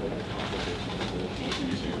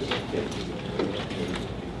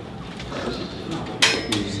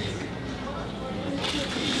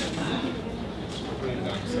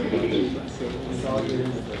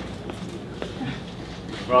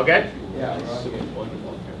 We're all good? Yeah,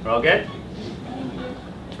 We're all good?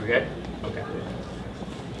 We're good? Okay.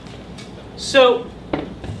 So,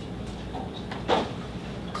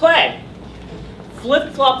 Clay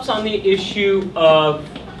flip-flops on the issue of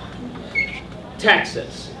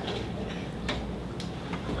Texas,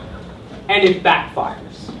 and it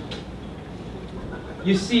backfires.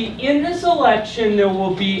 You see, in this election, there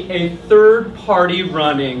will be a third party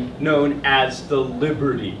running known as the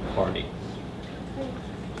Liberty Party.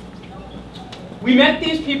 We met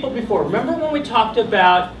these people before. Remember when we talked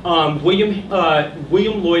about William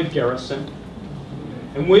Lloyd Garrison?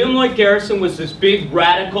 And William Lloyd Garrison was this big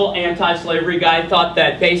radical anti-slavery guy, thought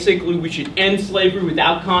that basically we should end slavery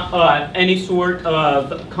without any sort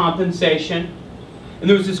of compensation. And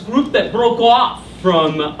there was this group that broke off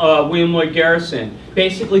from William Lloyd Garrison,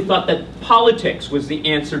 basically thought that politics was the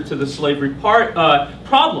answer to the slavery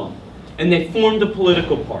problem. And they formed a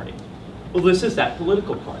political party. Well, this is that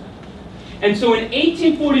political party. And so in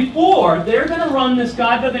 1844, they're going to run this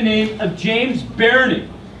guy by the name of James Birney,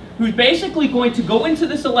 who's basically going to go into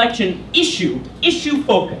this election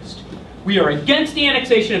issue-focused. We are against the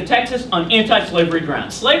annexation of Texas on anti-slavery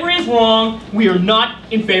grounds. Slavery is wrong. We are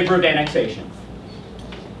not in favor of annexation.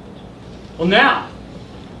 Well now,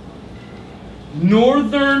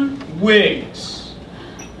 Northern Whigs,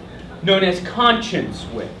 known as conscience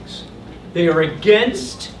Whigs, they are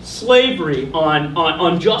against slavery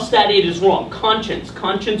on just that it is wrong.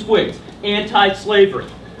 Conscience Whigs, anti-slavery.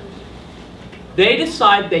 They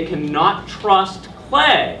decide they cannot trust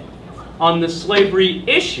Clay on the slavery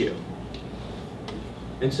issue.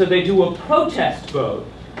 And so they do a protest vote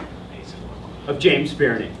of James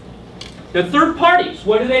Birney. The third parties,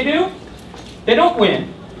 what do? They don't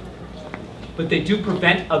win, but they do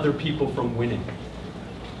prevent other people from winning.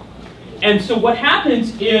 And so what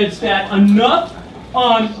happens is that enough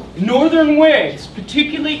Northern Whigs,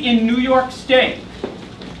 particularly in New York State,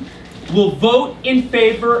 will vote in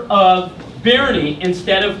favor of Birney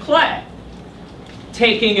instead of Clay,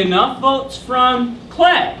 taking enough votes from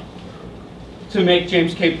Clay to make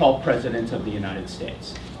James K. Polk President of the United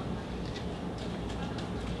States.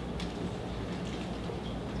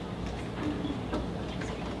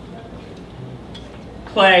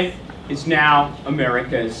 Clay is now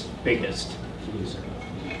America's biggest loser.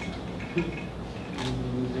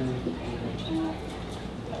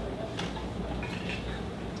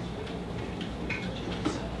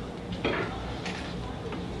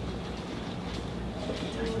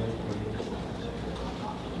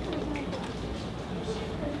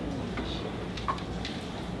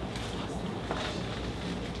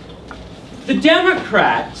 The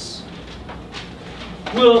Democrats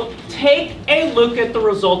will take a look at the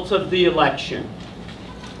results of the election,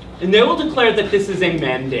 and they will declare that this is a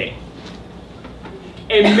mandate.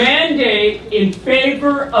 A mandate in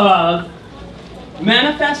favor of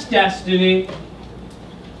manifest destiny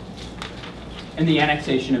and the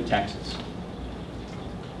annexation of Texas.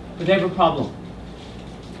 But they have a problem.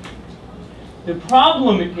 The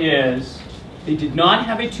problem is they did not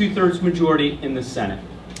have a 2/3 majority in the Senate.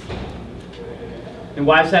 And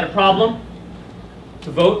why is that a problem?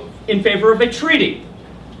 to vote in favor of a treaty,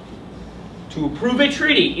 to approve a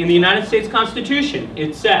treaty in the United States Constitution,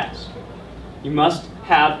 it says you must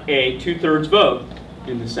have a 2/3 vote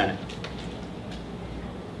in the Senate.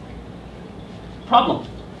 Problem.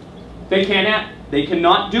 They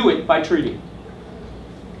cannot do it by treaty.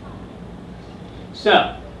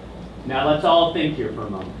 So, now let's all think here for a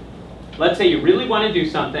moment. Let's say you really want to do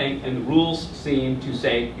something and the rules seem to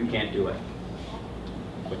say you can't do it.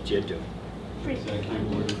 What do you do?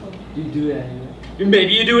 Executive order. You do that anyway.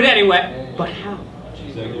 Maybe you do it anyway, but how?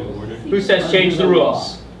 Executive order. Who says change the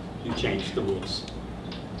rules? You change the rules.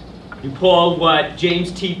 You pull what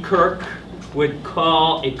James T. Kirk would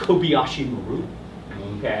call a Kobayashi Maru.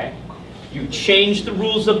 Okay? You change the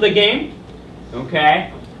rules of the game,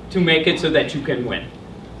 okay, to make it so that you can win.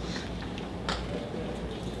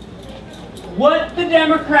 What the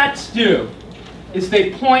Democrats do is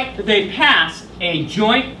they pass a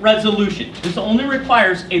joint resolution. This only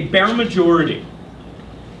requires a bare majority.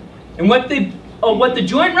 And what the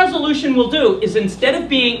joint resolution will do is, instead of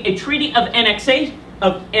being a treaty of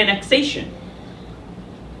annexation,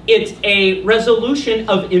 it's a resolution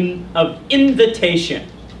of invitation.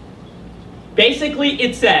 Basically,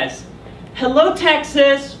 it says, "Hello,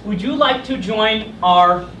 Texas, would you like to join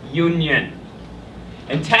our union?"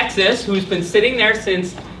 And Texas, who's been sitting there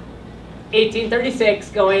since 1836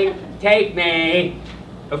 going, "Take me."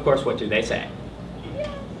 Of course, what do they say?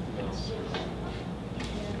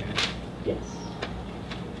 Yes.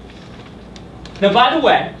 Now, by the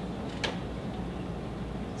way,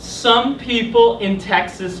 some people in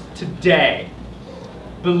Texas today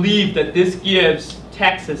believe that this gives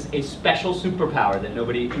Texas a special superpower that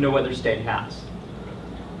no other state has.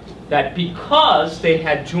 That because they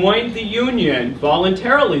had joined the union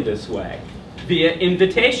voluntarily this way, via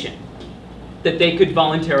invitation, that they could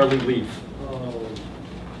voluntarily leave.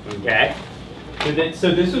 Okay?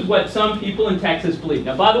 So this is what some people in Texas believe.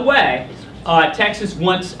 Now, by the way, Texas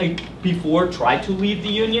once before tried to leave the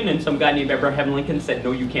union, and some guy named Abraham Lincoln said,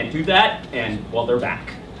 "No, you can't do that," and well, they're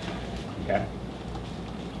back. Okay?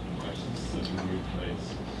 Such a weird place.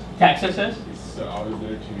 Texas is? So I was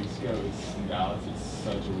there 2 weeks ago. It's in Dallas. It's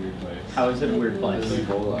such a weird place. How is it a weird place?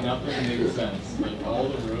 Like, nothing makes sense. Like, all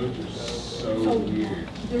the roads are so weird.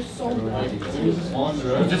 They're so Like, there was this one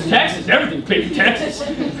road. It's just Texas. Everything's big Texas.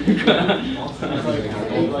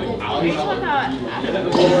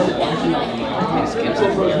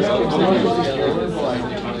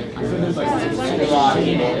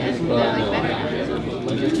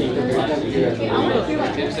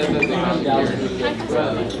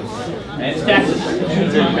 It's Texas.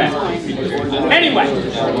 Anyway.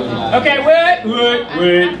 Okay, wait.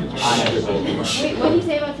 Wait, what do you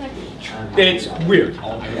say about Texas? It's weird.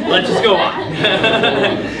 Let's just go on.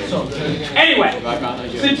 Anyway,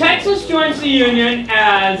 so Texas joins the Union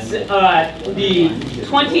as the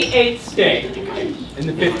 28th state and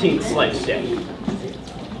the 15th slave state.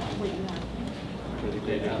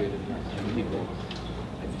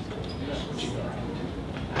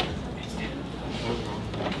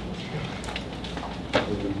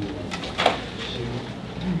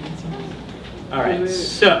 All right,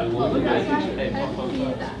 so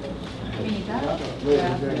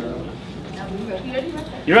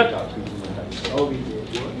you're up.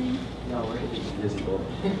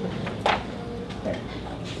 Okay.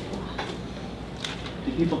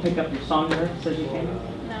 Did people pick up your song lyrics as you came in?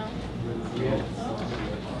 No.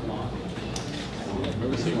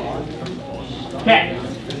 Okay.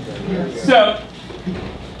 So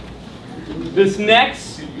this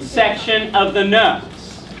next section of the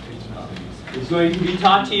notes is going to be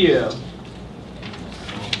taught to you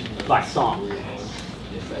by song.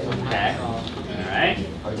 Okay. All right.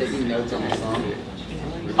 Taking notes on the song.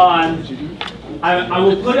 I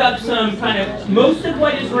will put up some kind of, most of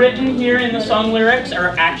what is written here in the song lyrics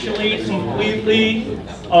are actually completely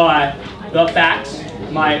the facts.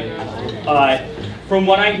 From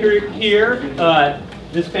what I hear here,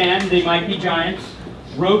 this band, the Mighty Giants,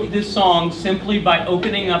 wrote this song simply by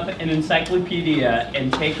opening up an encyclopedia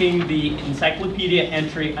and taking the encyclopedia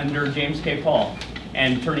entry under James K. Paul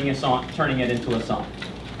and turning it into a song.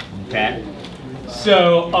 Okay?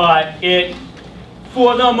 So it,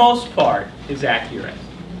 for the most part, is accurate.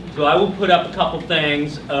 So I will put up a couple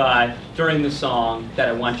things during the song that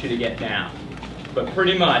I want you to get down. But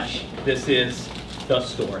pretty much, this is the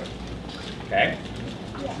story. Okay?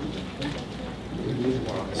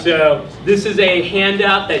 So this is a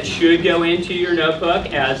handout that should go into your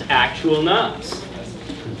notebook as actual notes.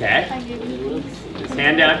 Okay? This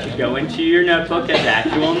handout should go into your notebook as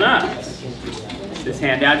actual notes. This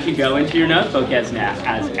handout should go into your notebook as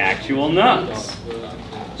actual notes.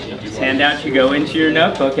 This handout should go into your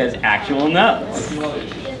notebook as actual notes. Now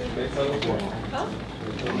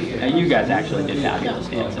you guys actually did fabulous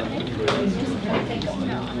dancing.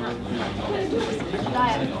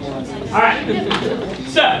 All right.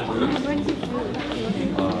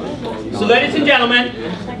 So ladies and gentlemen.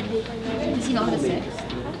 Does he not have a 6?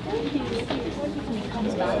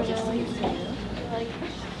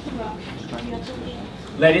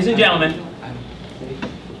 Ladies and gentlemen,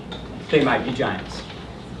 they might be giants.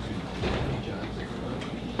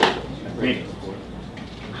 Read it.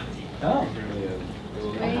 Oh.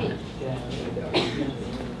 Wait.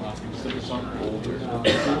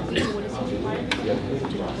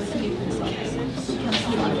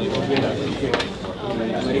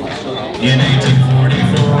 In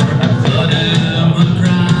 1844, the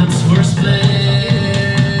Democrats were split.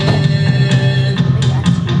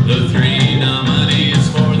 The three nominees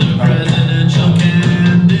for the presidential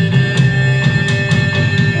candidate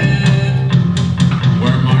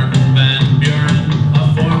were Martin Van Buren, a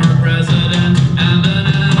former president and an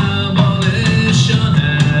abolitionist,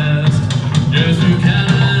 James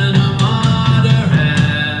Buchanan, a moderate,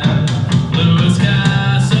 Lewis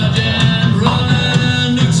Cass, a general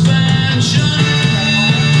and expansionist.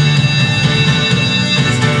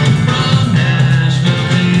 From Nashville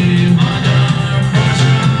came a dark horse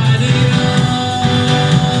riding up.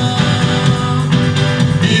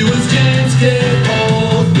 He was James K.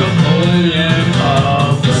 Polk, Napoleon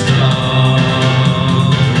of the Stump.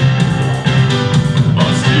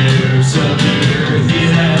 Austere, severe, he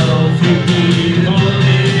held few people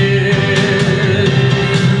near.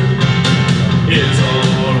 His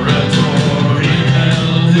oratory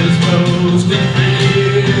held his foes with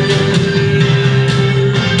fear.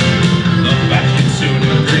 The factions soon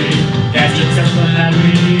agreed, gadgets and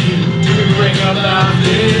flattery, to bring about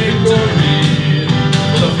victory.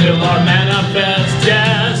 Fulfill our manifest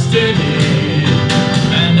destiny,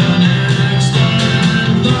 and annex the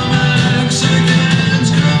land the Mexicans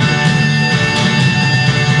command.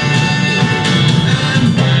 And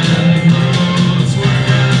when the votes were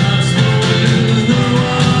cast, the winner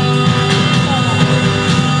was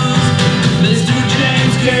Mr.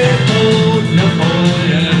 James K. Polk,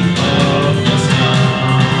 Napoleon of the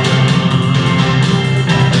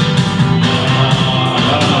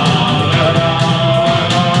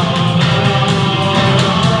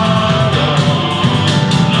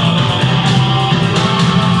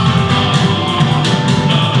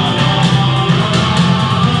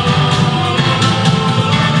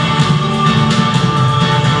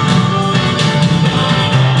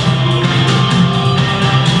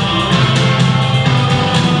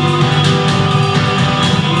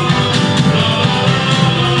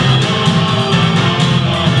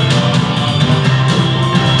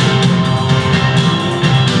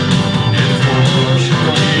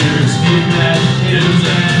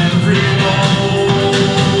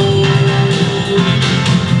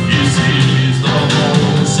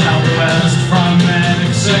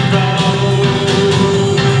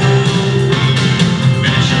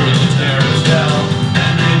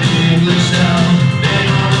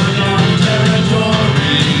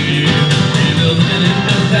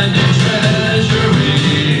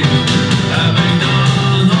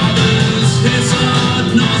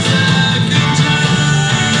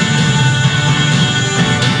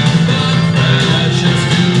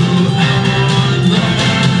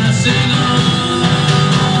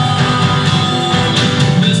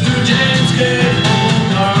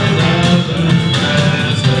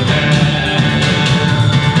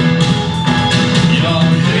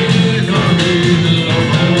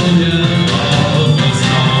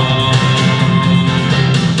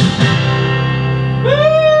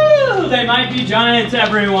Giants,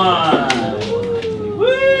 everyone!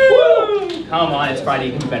 Woo! Come on, it's Friday,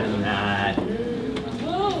 you can be better than that.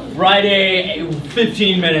 Friday,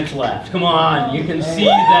 15 minutes left. Come on, you can see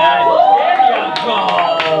that.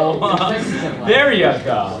 There you go. There you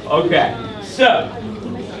go. Okay, so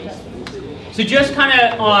just kind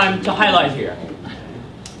of to highlight here.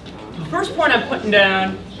 The first point I'm putting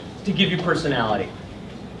down to give you personality.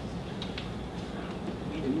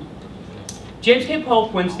 James K.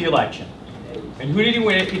 Polk wins the election. And who did he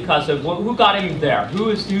win it because of? Who got him there? Who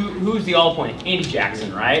is the all-point? Andy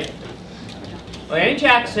Jackson, right? Well, Andy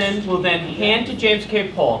Jackson will then hand to James K.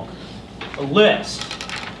 Polk a list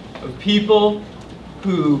of people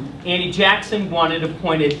who Andy Jackson wanted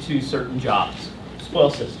appointed to certain jobs. Spoil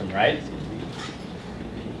system, right?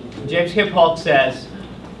 And James K. Polk says,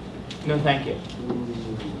 no thank you.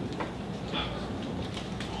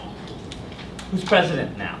 Who's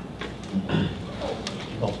president now?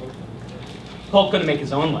 Polk. Polk going to make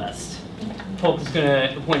his own list. Polk is going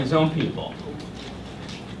to appoint his own people.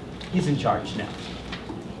 He's in charge now.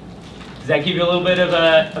 Does that give you a little bit of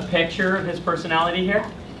a picture of his personality here?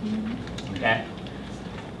 Okay.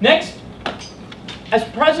 Next, as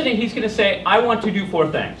president, he's going to say, I want to do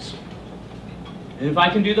 4 things. And if I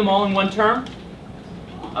can do them all in 1 term,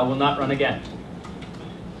 I will not run again.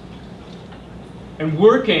 And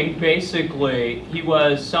working, basically, he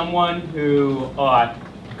was someone who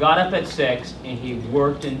got up at 6 and he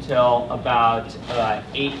worked until about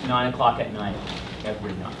 8, 9 o'clock at night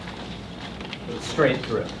every night. Straight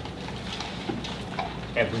through.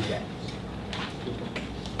 Every day.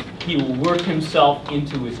 He will work himself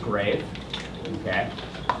into his grave. Okay.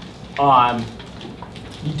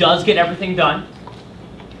 He does get everything done.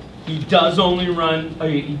 He does only run.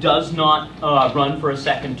 He does not run for a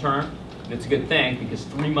 2nd term. And it's a good thing because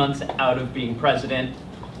 3 months out of being president,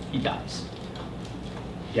 he dies.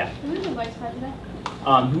 Yeah. Who is the vice president?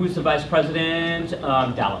 Who is the vice president?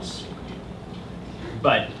 Dallas.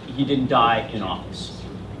 But he didn't die in office.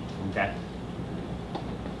 Okay.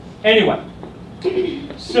 Anyway,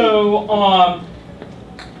 so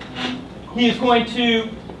he is going to,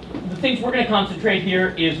 the things we're going to concentrate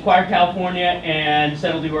here is acquire California and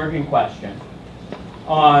settle the Oregon question.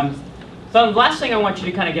 So the last thing I want you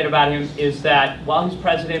to kind of get about him is that while he's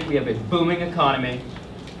president, we have a booming economy.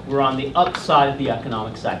 We're on the upside of the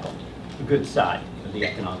economic cycle, the good side of the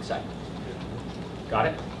economic cycle. Got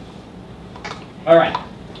it? All right.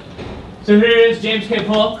 So here is James K.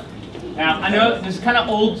 Polk. Now, I know this is kind of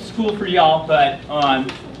old school for y'all, but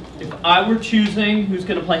if I were choosing who's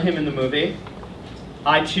going to play him in the movie,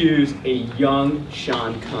 I choose a young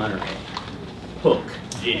Sean Connery. Polk.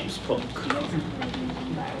 James Polk.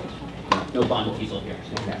 No Bond people here.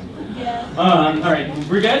 Okay. Yeah. All right,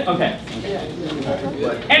 we're good? Okay.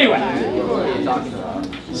 Anyway,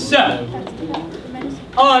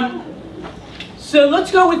 so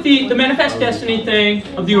let's go with the Manifest Destiny thing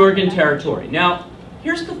of the Oregon Territory. Now,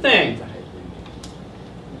 here's the thing.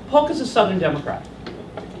 Polk is a Southern Democrat.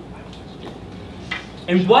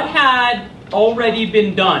 And what had already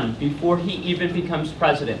been done before he even becomes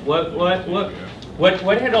president? What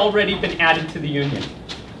had already been added to the Union?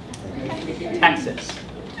 Texas.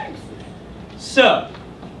 So,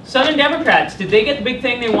 Southern Democrats, did they get the big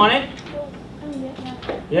thing they wanted?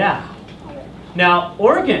 Yeah. Now,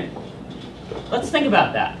 Oregon, let's think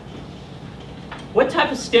about that. What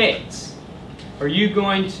type of states are you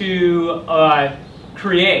going to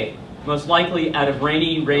create, most likely out of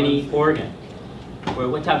rainy Oregon?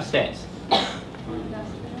 What type of states?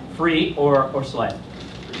 Free or slave?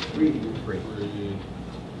 Free.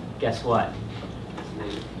 Guess what?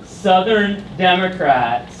 Southern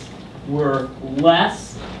Democrats were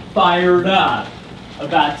less fired up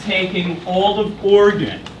about taking all of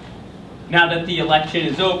Oregon now that the election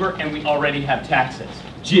is over and we already have Texas.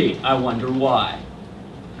 Gee, I wonder why.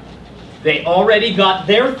 They already got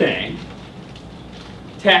their thing,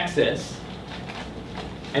 Texas,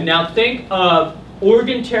 and now think of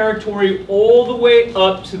Oregon Territory all the way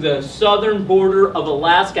up to the southern border of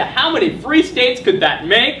Alaska. How many free states could that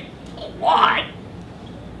make? Why?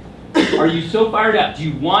 Are you so fired up? Do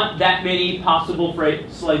you want that many possible free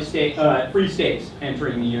states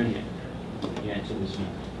entering the Union? The answer is no.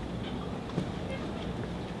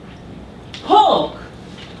 Polk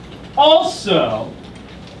also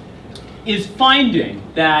is finding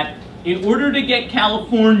that in order to get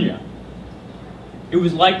California, it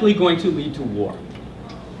was likely going to lead to war.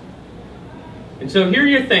 And so here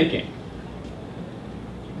you're thinking,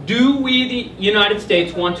 do we, the United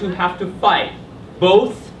States, want to have to fight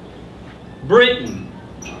both Britain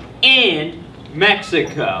and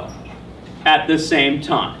Mexico at the same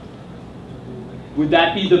time? Would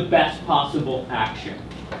that be the best possible action?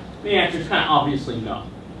 The answer is kind of obviously no.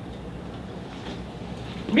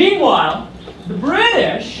 Meanwhile, the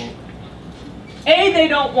British, A, they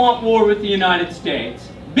don't want war with the United States.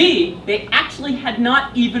 B, they actually had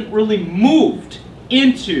not even really moved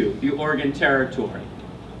into the Oregon Territory.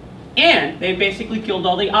 And they basically killed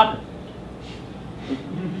all the otter.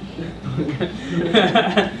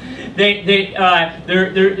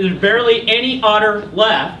 There's barely any otter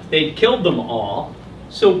left. They killed them all.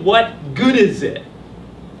 So what good is it?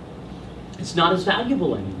 It's not as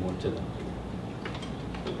valuable anymore to them.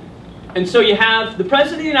 And so you have the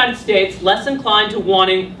President of the United States less inclined to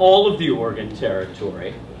wanting all of the Oregon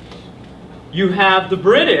Territory. You have the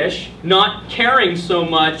British not caring so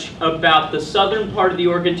much about the southern part of the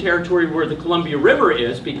Oregon Territory where the Columbia River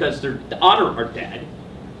is because the otter are dead.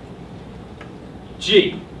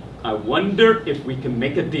 Gee, I wonder if we can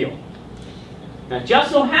make a deal. Now, it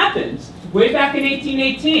just so happens, way back in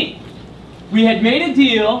 1818, we had made a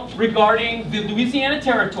deal regarding the Louisiana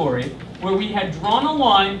Territory where we had drawn a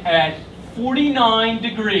line at 49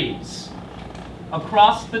 degrees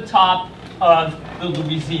across the top of the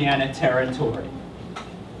Louisiana Territory.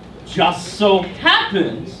 Just so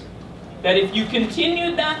happens that if you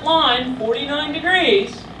continued that line 49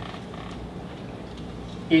 degrees,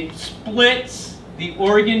 it splits the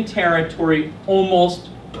Oregon Territory almost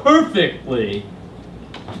perfectly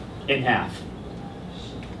in half.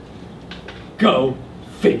 Go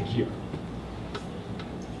figure.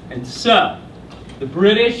 And so, the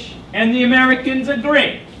British and the Americans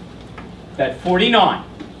agree that 49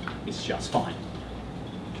 is just fine.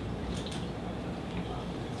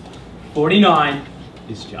 49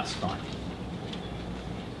 is just fine.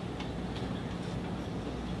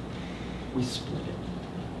 We split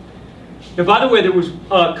it. Now, by the way, there was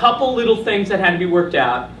a couple little things that had to be worked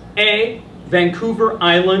out. A, Vancouver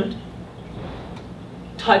Island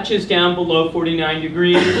touches down below 49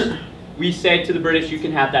 degrees. We said to the British, you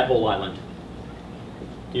can have that whole island.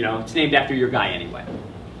 You know, it's named after your guy anyway.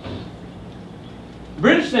 The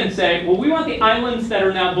British then say, well, we want the islands that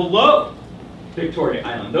are now below Victoria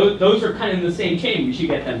Island. Those are kind of in the same chain. We should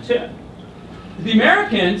get them too. The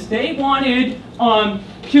Americans, they wanted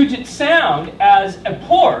Puget Sound as a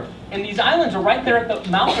port, and these islands are right there at the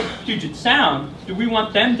mouth of Puget Sound. Do we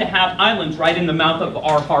want them to have islands right in the mouth of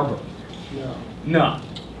our harbor? No. No.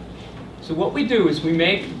 So what we do is we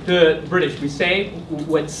make the British, we say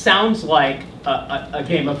what sounds like a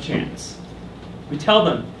game of chance. We tell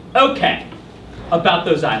them, okay, about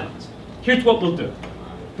those islands. Here's what we'll do.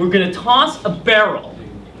 We're going to toss a barrel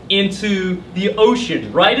into the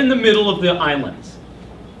ocean right in the middle of the islands.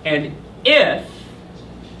 And if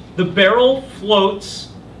the barrel floats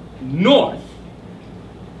north,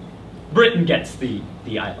 Britain gets the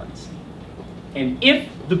islands. And if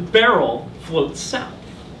the barrel floats south,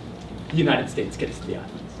 the United States gets the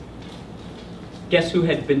islands. Guess who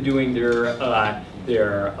had been doing their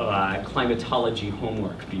climatology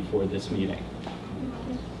homework before this meeting?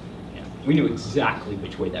 Yeah, we knew exactly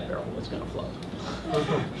which way that barrel was going to float.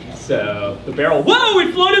 So the barrel, whoa,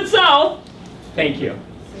 it floated south! Thank you.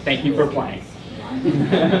 Thank you for playing.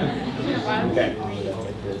 Okay.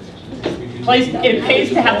 It pays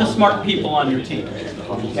to have the smart people on your team.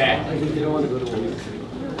 Okay?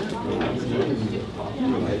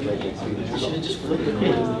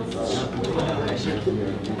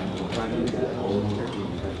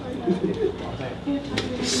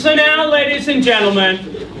 So now, ladies and gentlemen,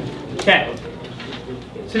 okay.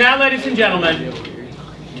 So now, ladies and gentlemen,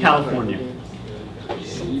 California.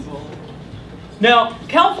 Now,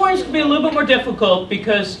 California's going to be a little bit more difficult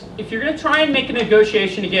because if you're going to try and make a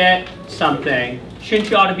negotiation to get something, shouldn't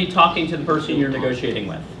you ought to be talking to the person you're negotiating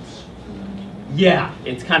with? Yeah,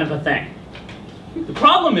 it's kind of a thing. The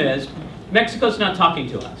problem is, Mexico's not talking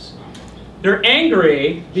to us. They're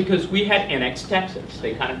angry because we had annexed Texas.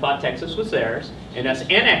 They kind of thought Texas was theirs, and us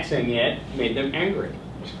annexing it made them angry.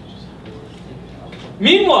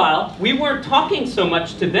 Meanwhile, we weren't talking so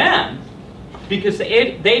much to them because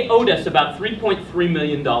they owed us about $3.3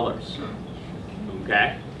 million.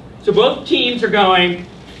 Okay? So both teams are going,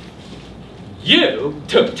 you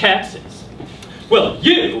took Texas. Well,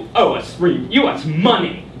 you owe us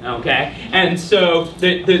money. Okay? And so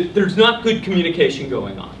there's not good communication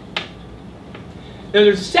going on. Now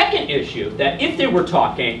there's a second issue that if they were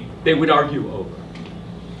talking, they would argue over.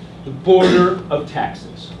 The border of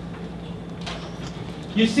Texas.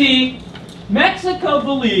 You see, Mexico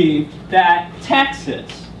believed that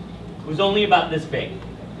Texas was only about this big.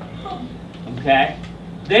 Okay?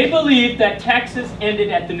 They believed that Texas ended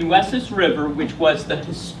at the Nueces River, which was the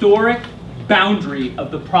historic boundary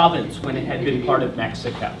of the province when it had been part of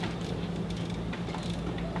Mexico.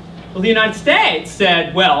 Well, the United States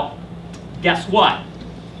said, well, guess what?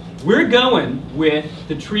 We're going with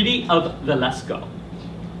the Treaty of Velasco.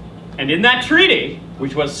 And in that treaty,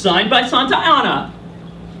 which was signed by Santa Anna,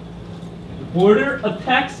 the border of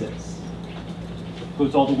Texas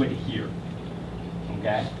goes all the way to here.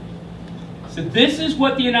 Okay? So this is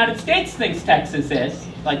what the United States thinks Texas is,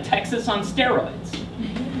 like Texas on steroids.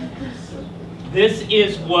 This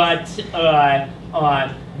is what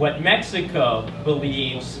Mexico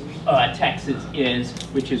believes Texas is,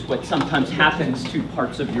 which is what sometimes happens to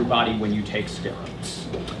parts of your body when you take steroids.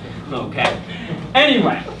 Okay.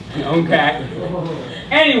 Anyway. Okay.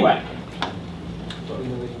 Anyway.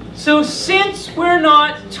 So since we're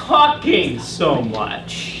not talking so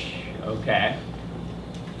much, okay,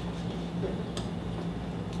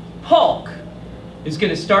 Hulk is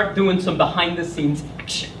going to start doing some behind-the-scenes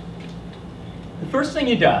action. The first thing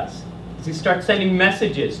he does is he starts sending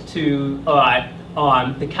messages to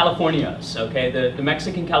the Californios, okay, the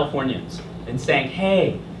Mexican Californians, and saying,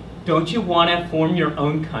 hey, don't you want to form your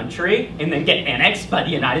own country and then get annexed by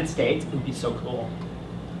the United States? It would be so cool.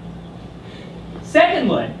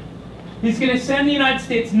 Secondly, he's going to send the United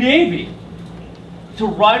States Navy to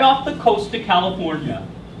right off the coast of California,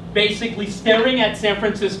 basically staring at San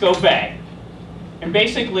Francisco Bay. And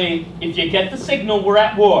basically, if you get the signal we're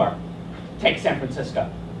at war, take San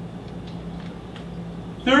Francisco.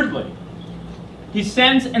 Thirdly, he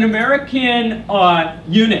sends an American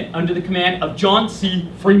unit under the command of John C.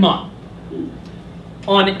 Fremont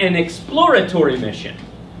on an exploratory mission.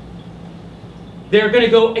 They're going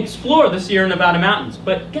to go explore the Sierra Nevada mountains.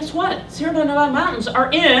 But guess what? Sierra Nevada mountains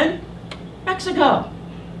are in Mexico.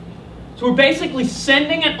 So we're basically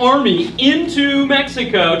sending an army into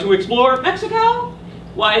Mexico to explore Mexico.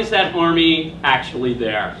 Why is that army actually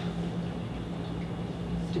there?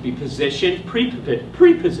 To be positioned,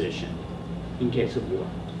 pre-positioned in case of war.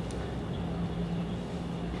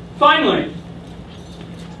 Finally,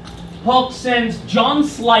 Polk sends John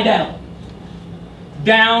Slidell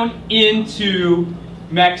down into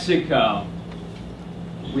Mexico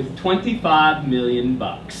with $25 million.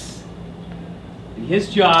 And his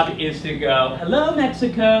job is to go, hello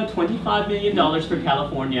Mexico, $25 million for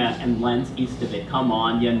California and lends east of it. Come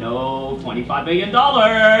on, you know, $25 million.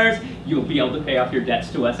 You'll be able to pay off your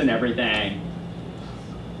debts to us and everything.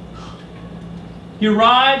 He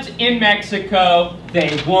arrives in Mexico.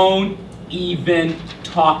 They won't even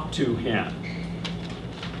talk to him.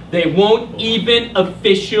 They won't even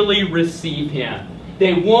officially receive him.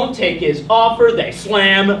 They won't take his offer. They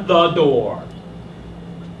slam the door.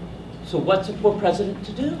 So what's a poor president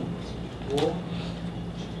to do?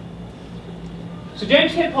 So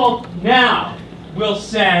James K. Polk now will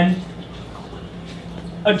send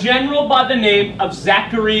a general by the name of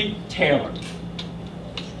Zachary Taylor.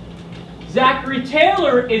 Zachary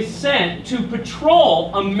Taylor is sent to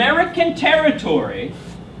patrol American territory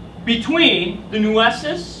between the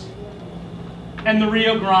Nueces and the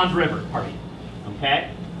Rio Grande River party.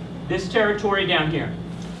 Okay? This territory down here.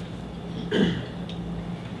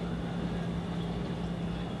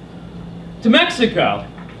 To Mexico.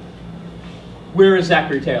 Where is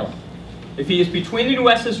Zachary Taylor? If he is between the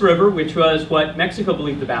Nueces River, which was what Mexico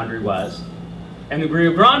believed the boundary was, and the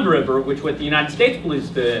Rio Grande River, which what the United States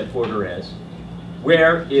believes the border is,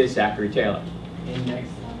 where is Zachary Taylor? In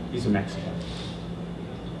Mexico. He's in Mexico.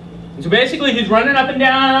 And so basically he's running up and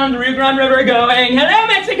down the Rio Grande River going, hello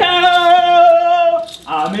Mexico!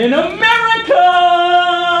 I'm in America!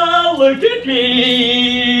 Look at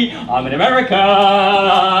me! I'm in America!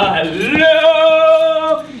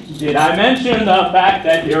 Hello! Did I mention the fact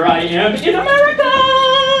that here I am in America?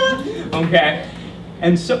 Okay.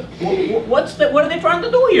 And so, what are they trying to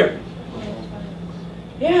do here?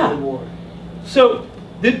 Yeah. So,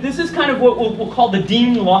 this is kind of what we'll call the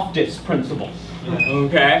Dean Loftus principle.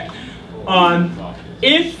 Okay?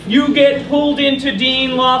 If you get pulled into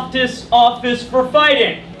Dean Loftus' office for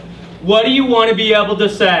fighting, what do you want to be able to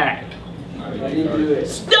say? I didn't do it.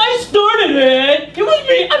 I started it! It was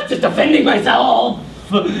me! I'm just defending myself!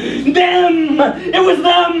 Them! It was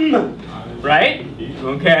them! Right?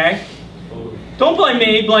 Okay? Don't blame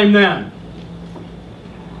me, blame them.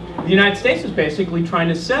 The United States is basically trying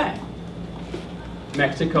to say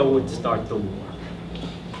Mexico would start the war.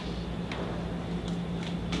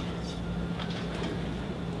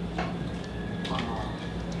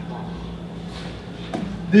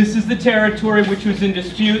 This is the territory which was in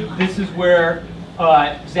dispute. This is where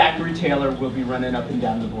Zachary Taylor will be running up and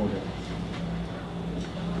down the border.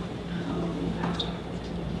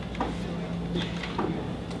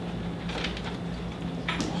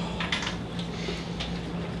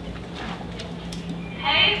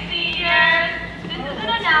 Hey seniors! This is an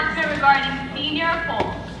announcement regarding senior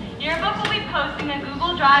polls. Yearbook will be posting a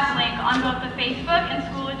Google Drive link on both the Facebook and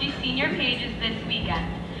Schoology senior pages this weekend.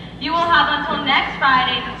 You will have until next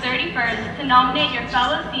Friday, the 31st, to nominate your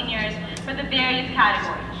fellow seniors for the various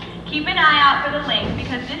categories. Keep an eye out for the link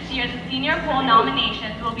because this year the senior poll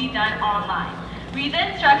nominations will be done online. Read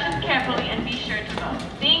the instructions carefully and be sure to vote.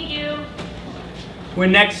 Thank you.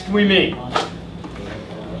 When next we meet.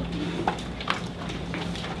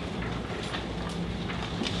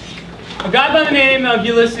 A guy by the name of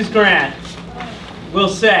Ulysses Grant will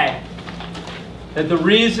say that the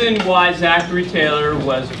reason why Zachary Taylor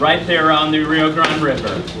was right there on the Rio Grande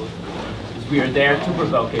River is we are there to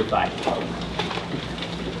provoke a fight.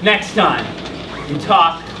 Next time, we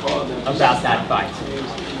talk about that fight.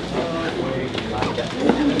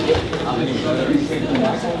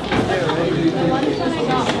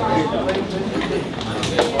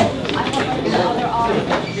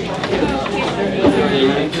 I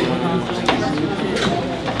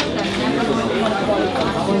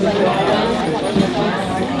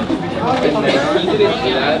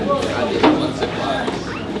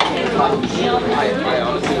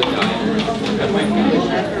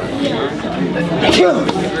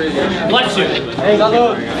Bless you.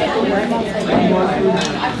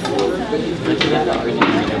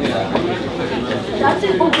 That's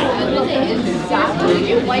it. Exactly.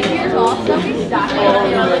 You wipe yours off, that's exactly.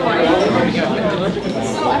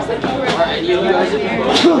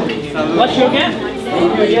 Bless you again.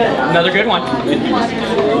 Another good one.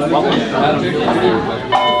 Welcome.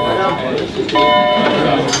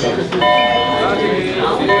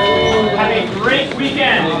 Have a great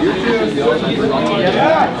weekend.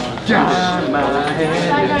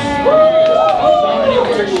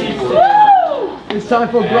 It's time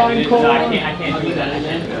for Brian Cole. I can't do that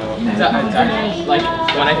again. It's actually, like,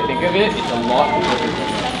 when I think of it, it's a lot.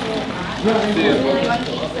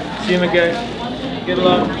 See you again. Good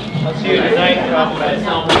luck. I'll see you tonight. At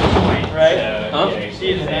some point, right? Huh? See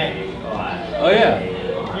you tonight. Oh yeah.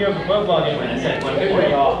 You have a football game. I said one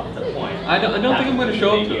point off. It's a point. I don't think I'm gonna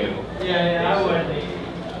show up to it. Yeah, I would.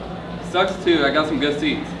 Sucks too. I got some good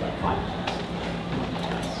seats.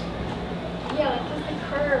 Yeah, like just the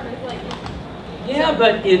curve is like. Yeah,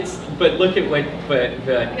 but look at what look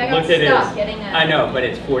at it. I know, but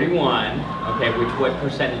it's 41. Okay, what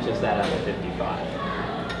percentage is that out of 55?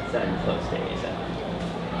 It's not even close to 87.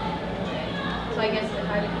 So I guess if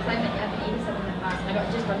I because I'm at 87 in the class, and I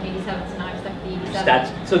just got 87, so now I'm stuck at the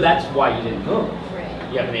 87. So that's why you didn't move.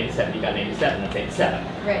 Right. You have an 87. You got an 87. That's 87.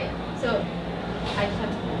 Right. So I just have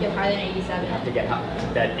to get higher than 87. You have to get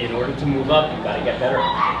that in order to move up. You got to get better. You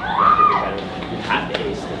have to get better. You have to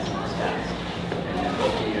ace this test. And then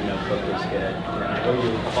hopefully your notebook is good. And then I owe you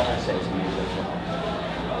a couple essays to use as well.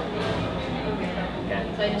 Okay.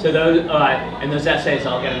 So those and those essays,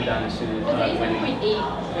 I'll get them done as soon as when.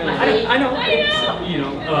 I know. You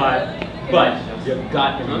know, but you've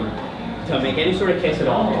got to make any sort of case at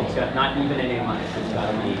all. It's got not even an A-. It's got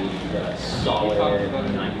to be a solid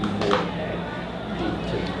 94 to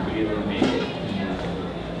really make it.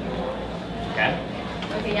 Okay.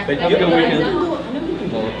 Okay. Yeah. But I you can went do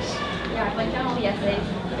down. notes. Yeah, I've went down all the essays.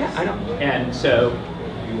 Yeah, I know. And so,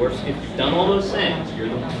 if you've done all those things, you're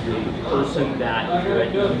the person that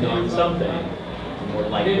you've done something, more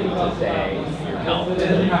likely to say you're helped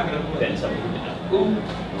than somebody who didn't.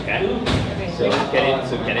 Okay? So get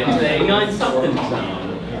into the A9 something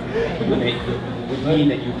zone. Would mean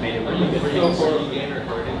that you've made a really good case.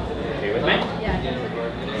 Okay with me? Yeah.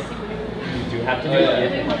 You do have to do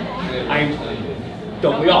it.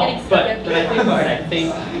 Don't we all? But I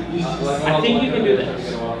think you can do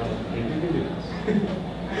this.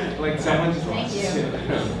 Like someone just Thank you.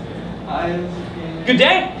 Good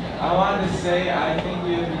day. I wanted to say I think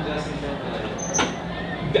you would be just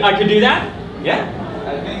interpolated. I could do that. Yeah.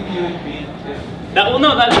 I think you would be. That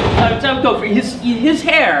would go for his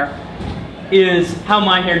hair is how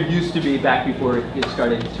my hair used to be back before it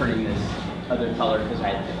started turning this other color because I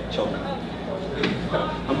had children.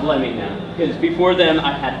 I'm blaming them because before then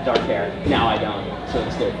I had dark hair. Now I don't, so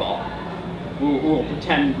it's their fault. We'll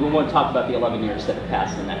pretend we won't talk about the 11 years that have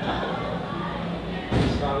passed in that company.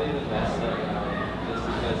 It's probably the best just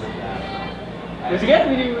because of that. Was it good?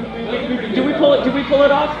 Did we pull it? Did we pull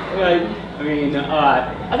it off? I mean,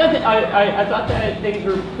 I thought that things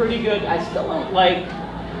were pretty good. I still don't like,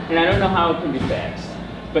 and I don't know how it can be fixed.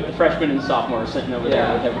 But the freshmen and sophomores sitting over there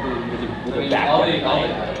with their back.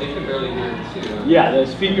 They could barely hear it too. Yeah, the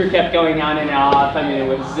speaker kept going on and off. I mean, it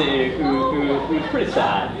was pretty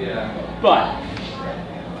sad. Yeah. But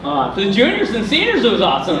for the juniors and seniors, it was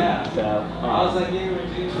awesome. Yeah. So, I was like, yeah, we're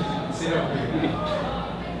juniors and seniors.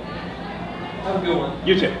 Have a good one.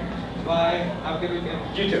 You too. Bye. Have a good weekend.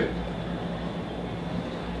 You too.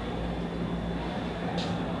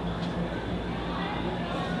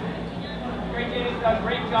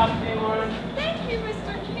 Great job today, Lauren.